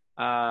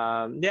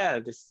 Yeah,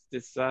 this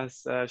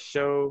was a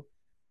show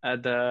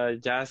at the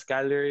Jazz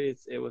Gallery.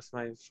 It was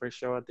my first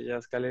show at the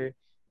Jazz Gallery,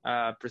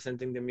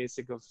 presenting the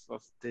music of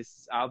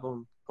this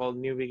album called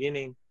New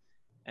Beginning.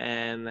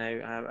 And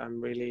I'm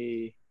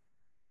really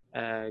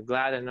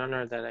glad and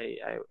honored that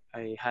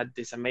I had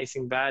this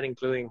amazing band,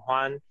 including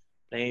Juan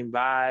playing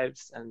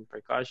vibes and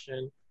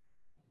percussion,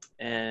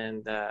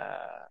 and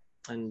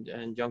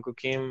Jungkook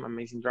Kim,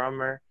 amazing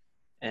drummer,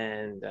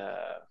 and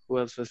who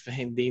else was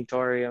playing? Dean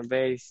Torrey on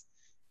bass,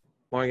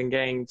 Morgan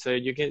Gang. So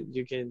you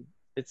can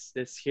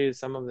let's hear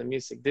some of the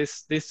music.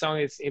 This song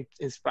is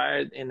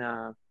inspired in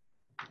a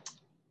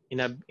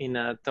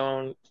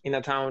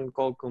town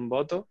called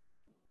Cumboto.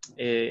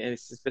 And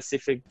it's a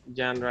specific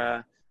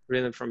genre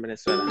rhythm from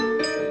Venezuela.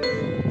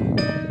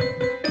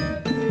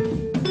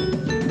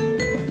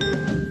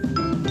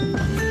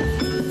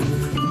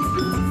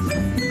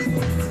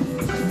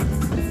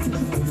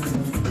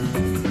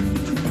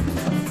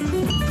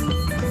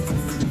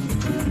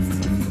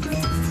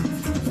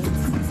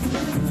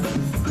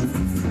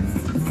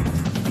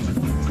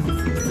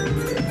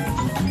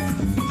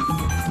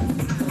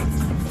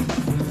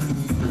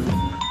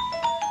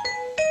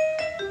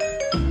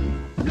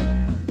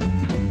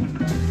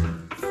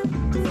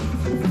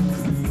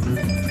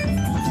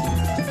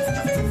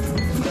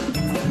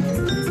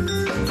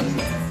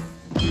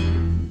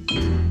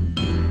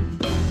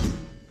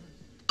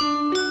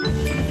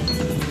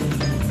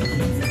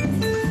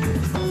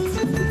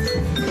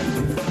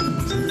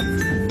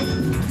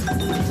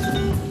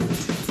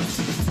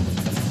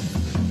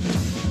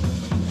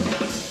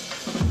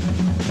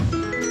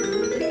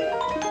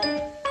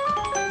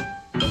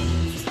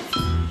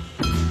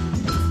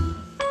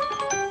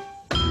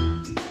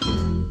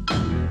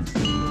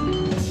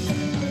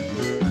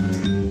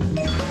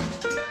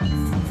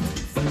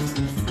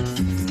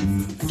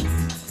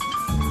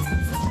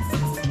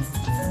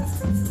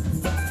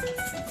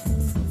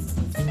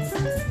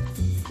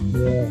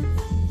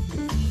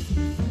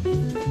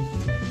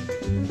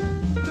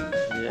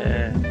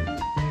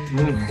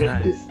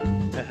 Nice.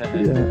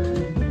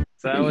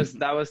 So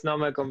that was No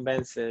Me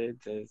Convence.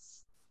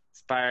 It's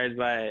inspired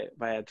by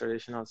a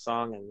traditional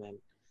song, and then,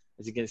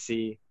 as you can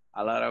see,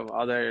 a lot of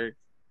other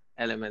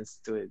elements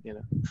to it, you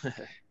know.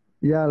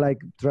 Yeah,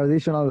 like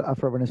traditional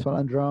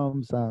Afro-Venezuelan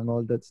drums and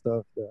all that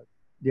stuff. That,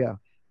 yeah,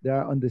 they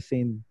are on the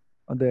scene,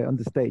 on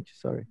the stage.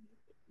 Sorry.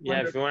 Yeah, if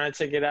Wonderful. you want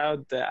to check it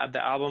out,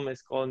 the album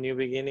is called New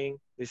Beginning.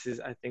 This is,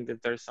 I think, the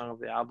third song of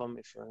the album.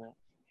 If you want to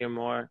hear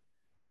more,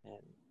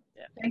 and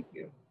yeah.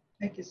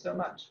 Thank you so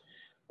much.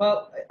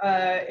 Well,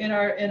 in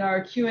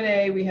our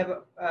Q&A, we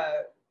have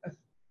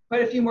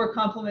quite a few more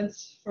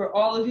compliments for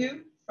all of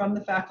you from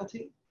the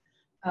faculty,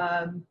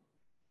 and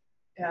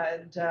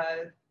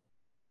I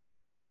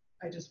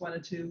just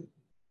wanted to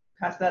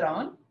pass that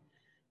on.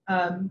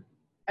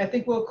 I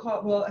think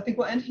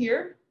we'll end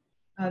here.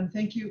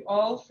 Thank you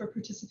all for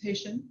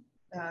participation.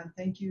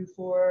 Thank you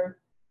for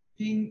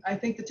being, I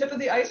think, the tip of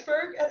the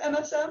iceberg at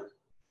MSM.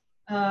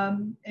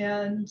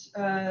 And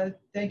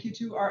thank you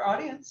to our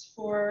audience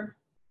for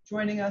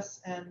joining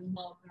us and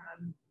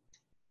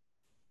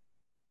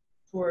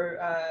for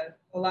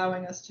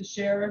allowing us to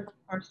share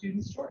our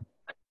students' story.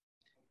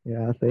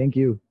 Yeah, thank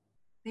you.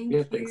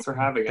 Yeah, thanks for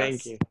having us.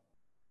 Thank you.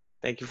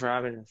 Thank you for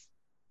having us.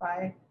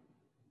 Bye.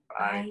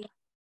 Bye.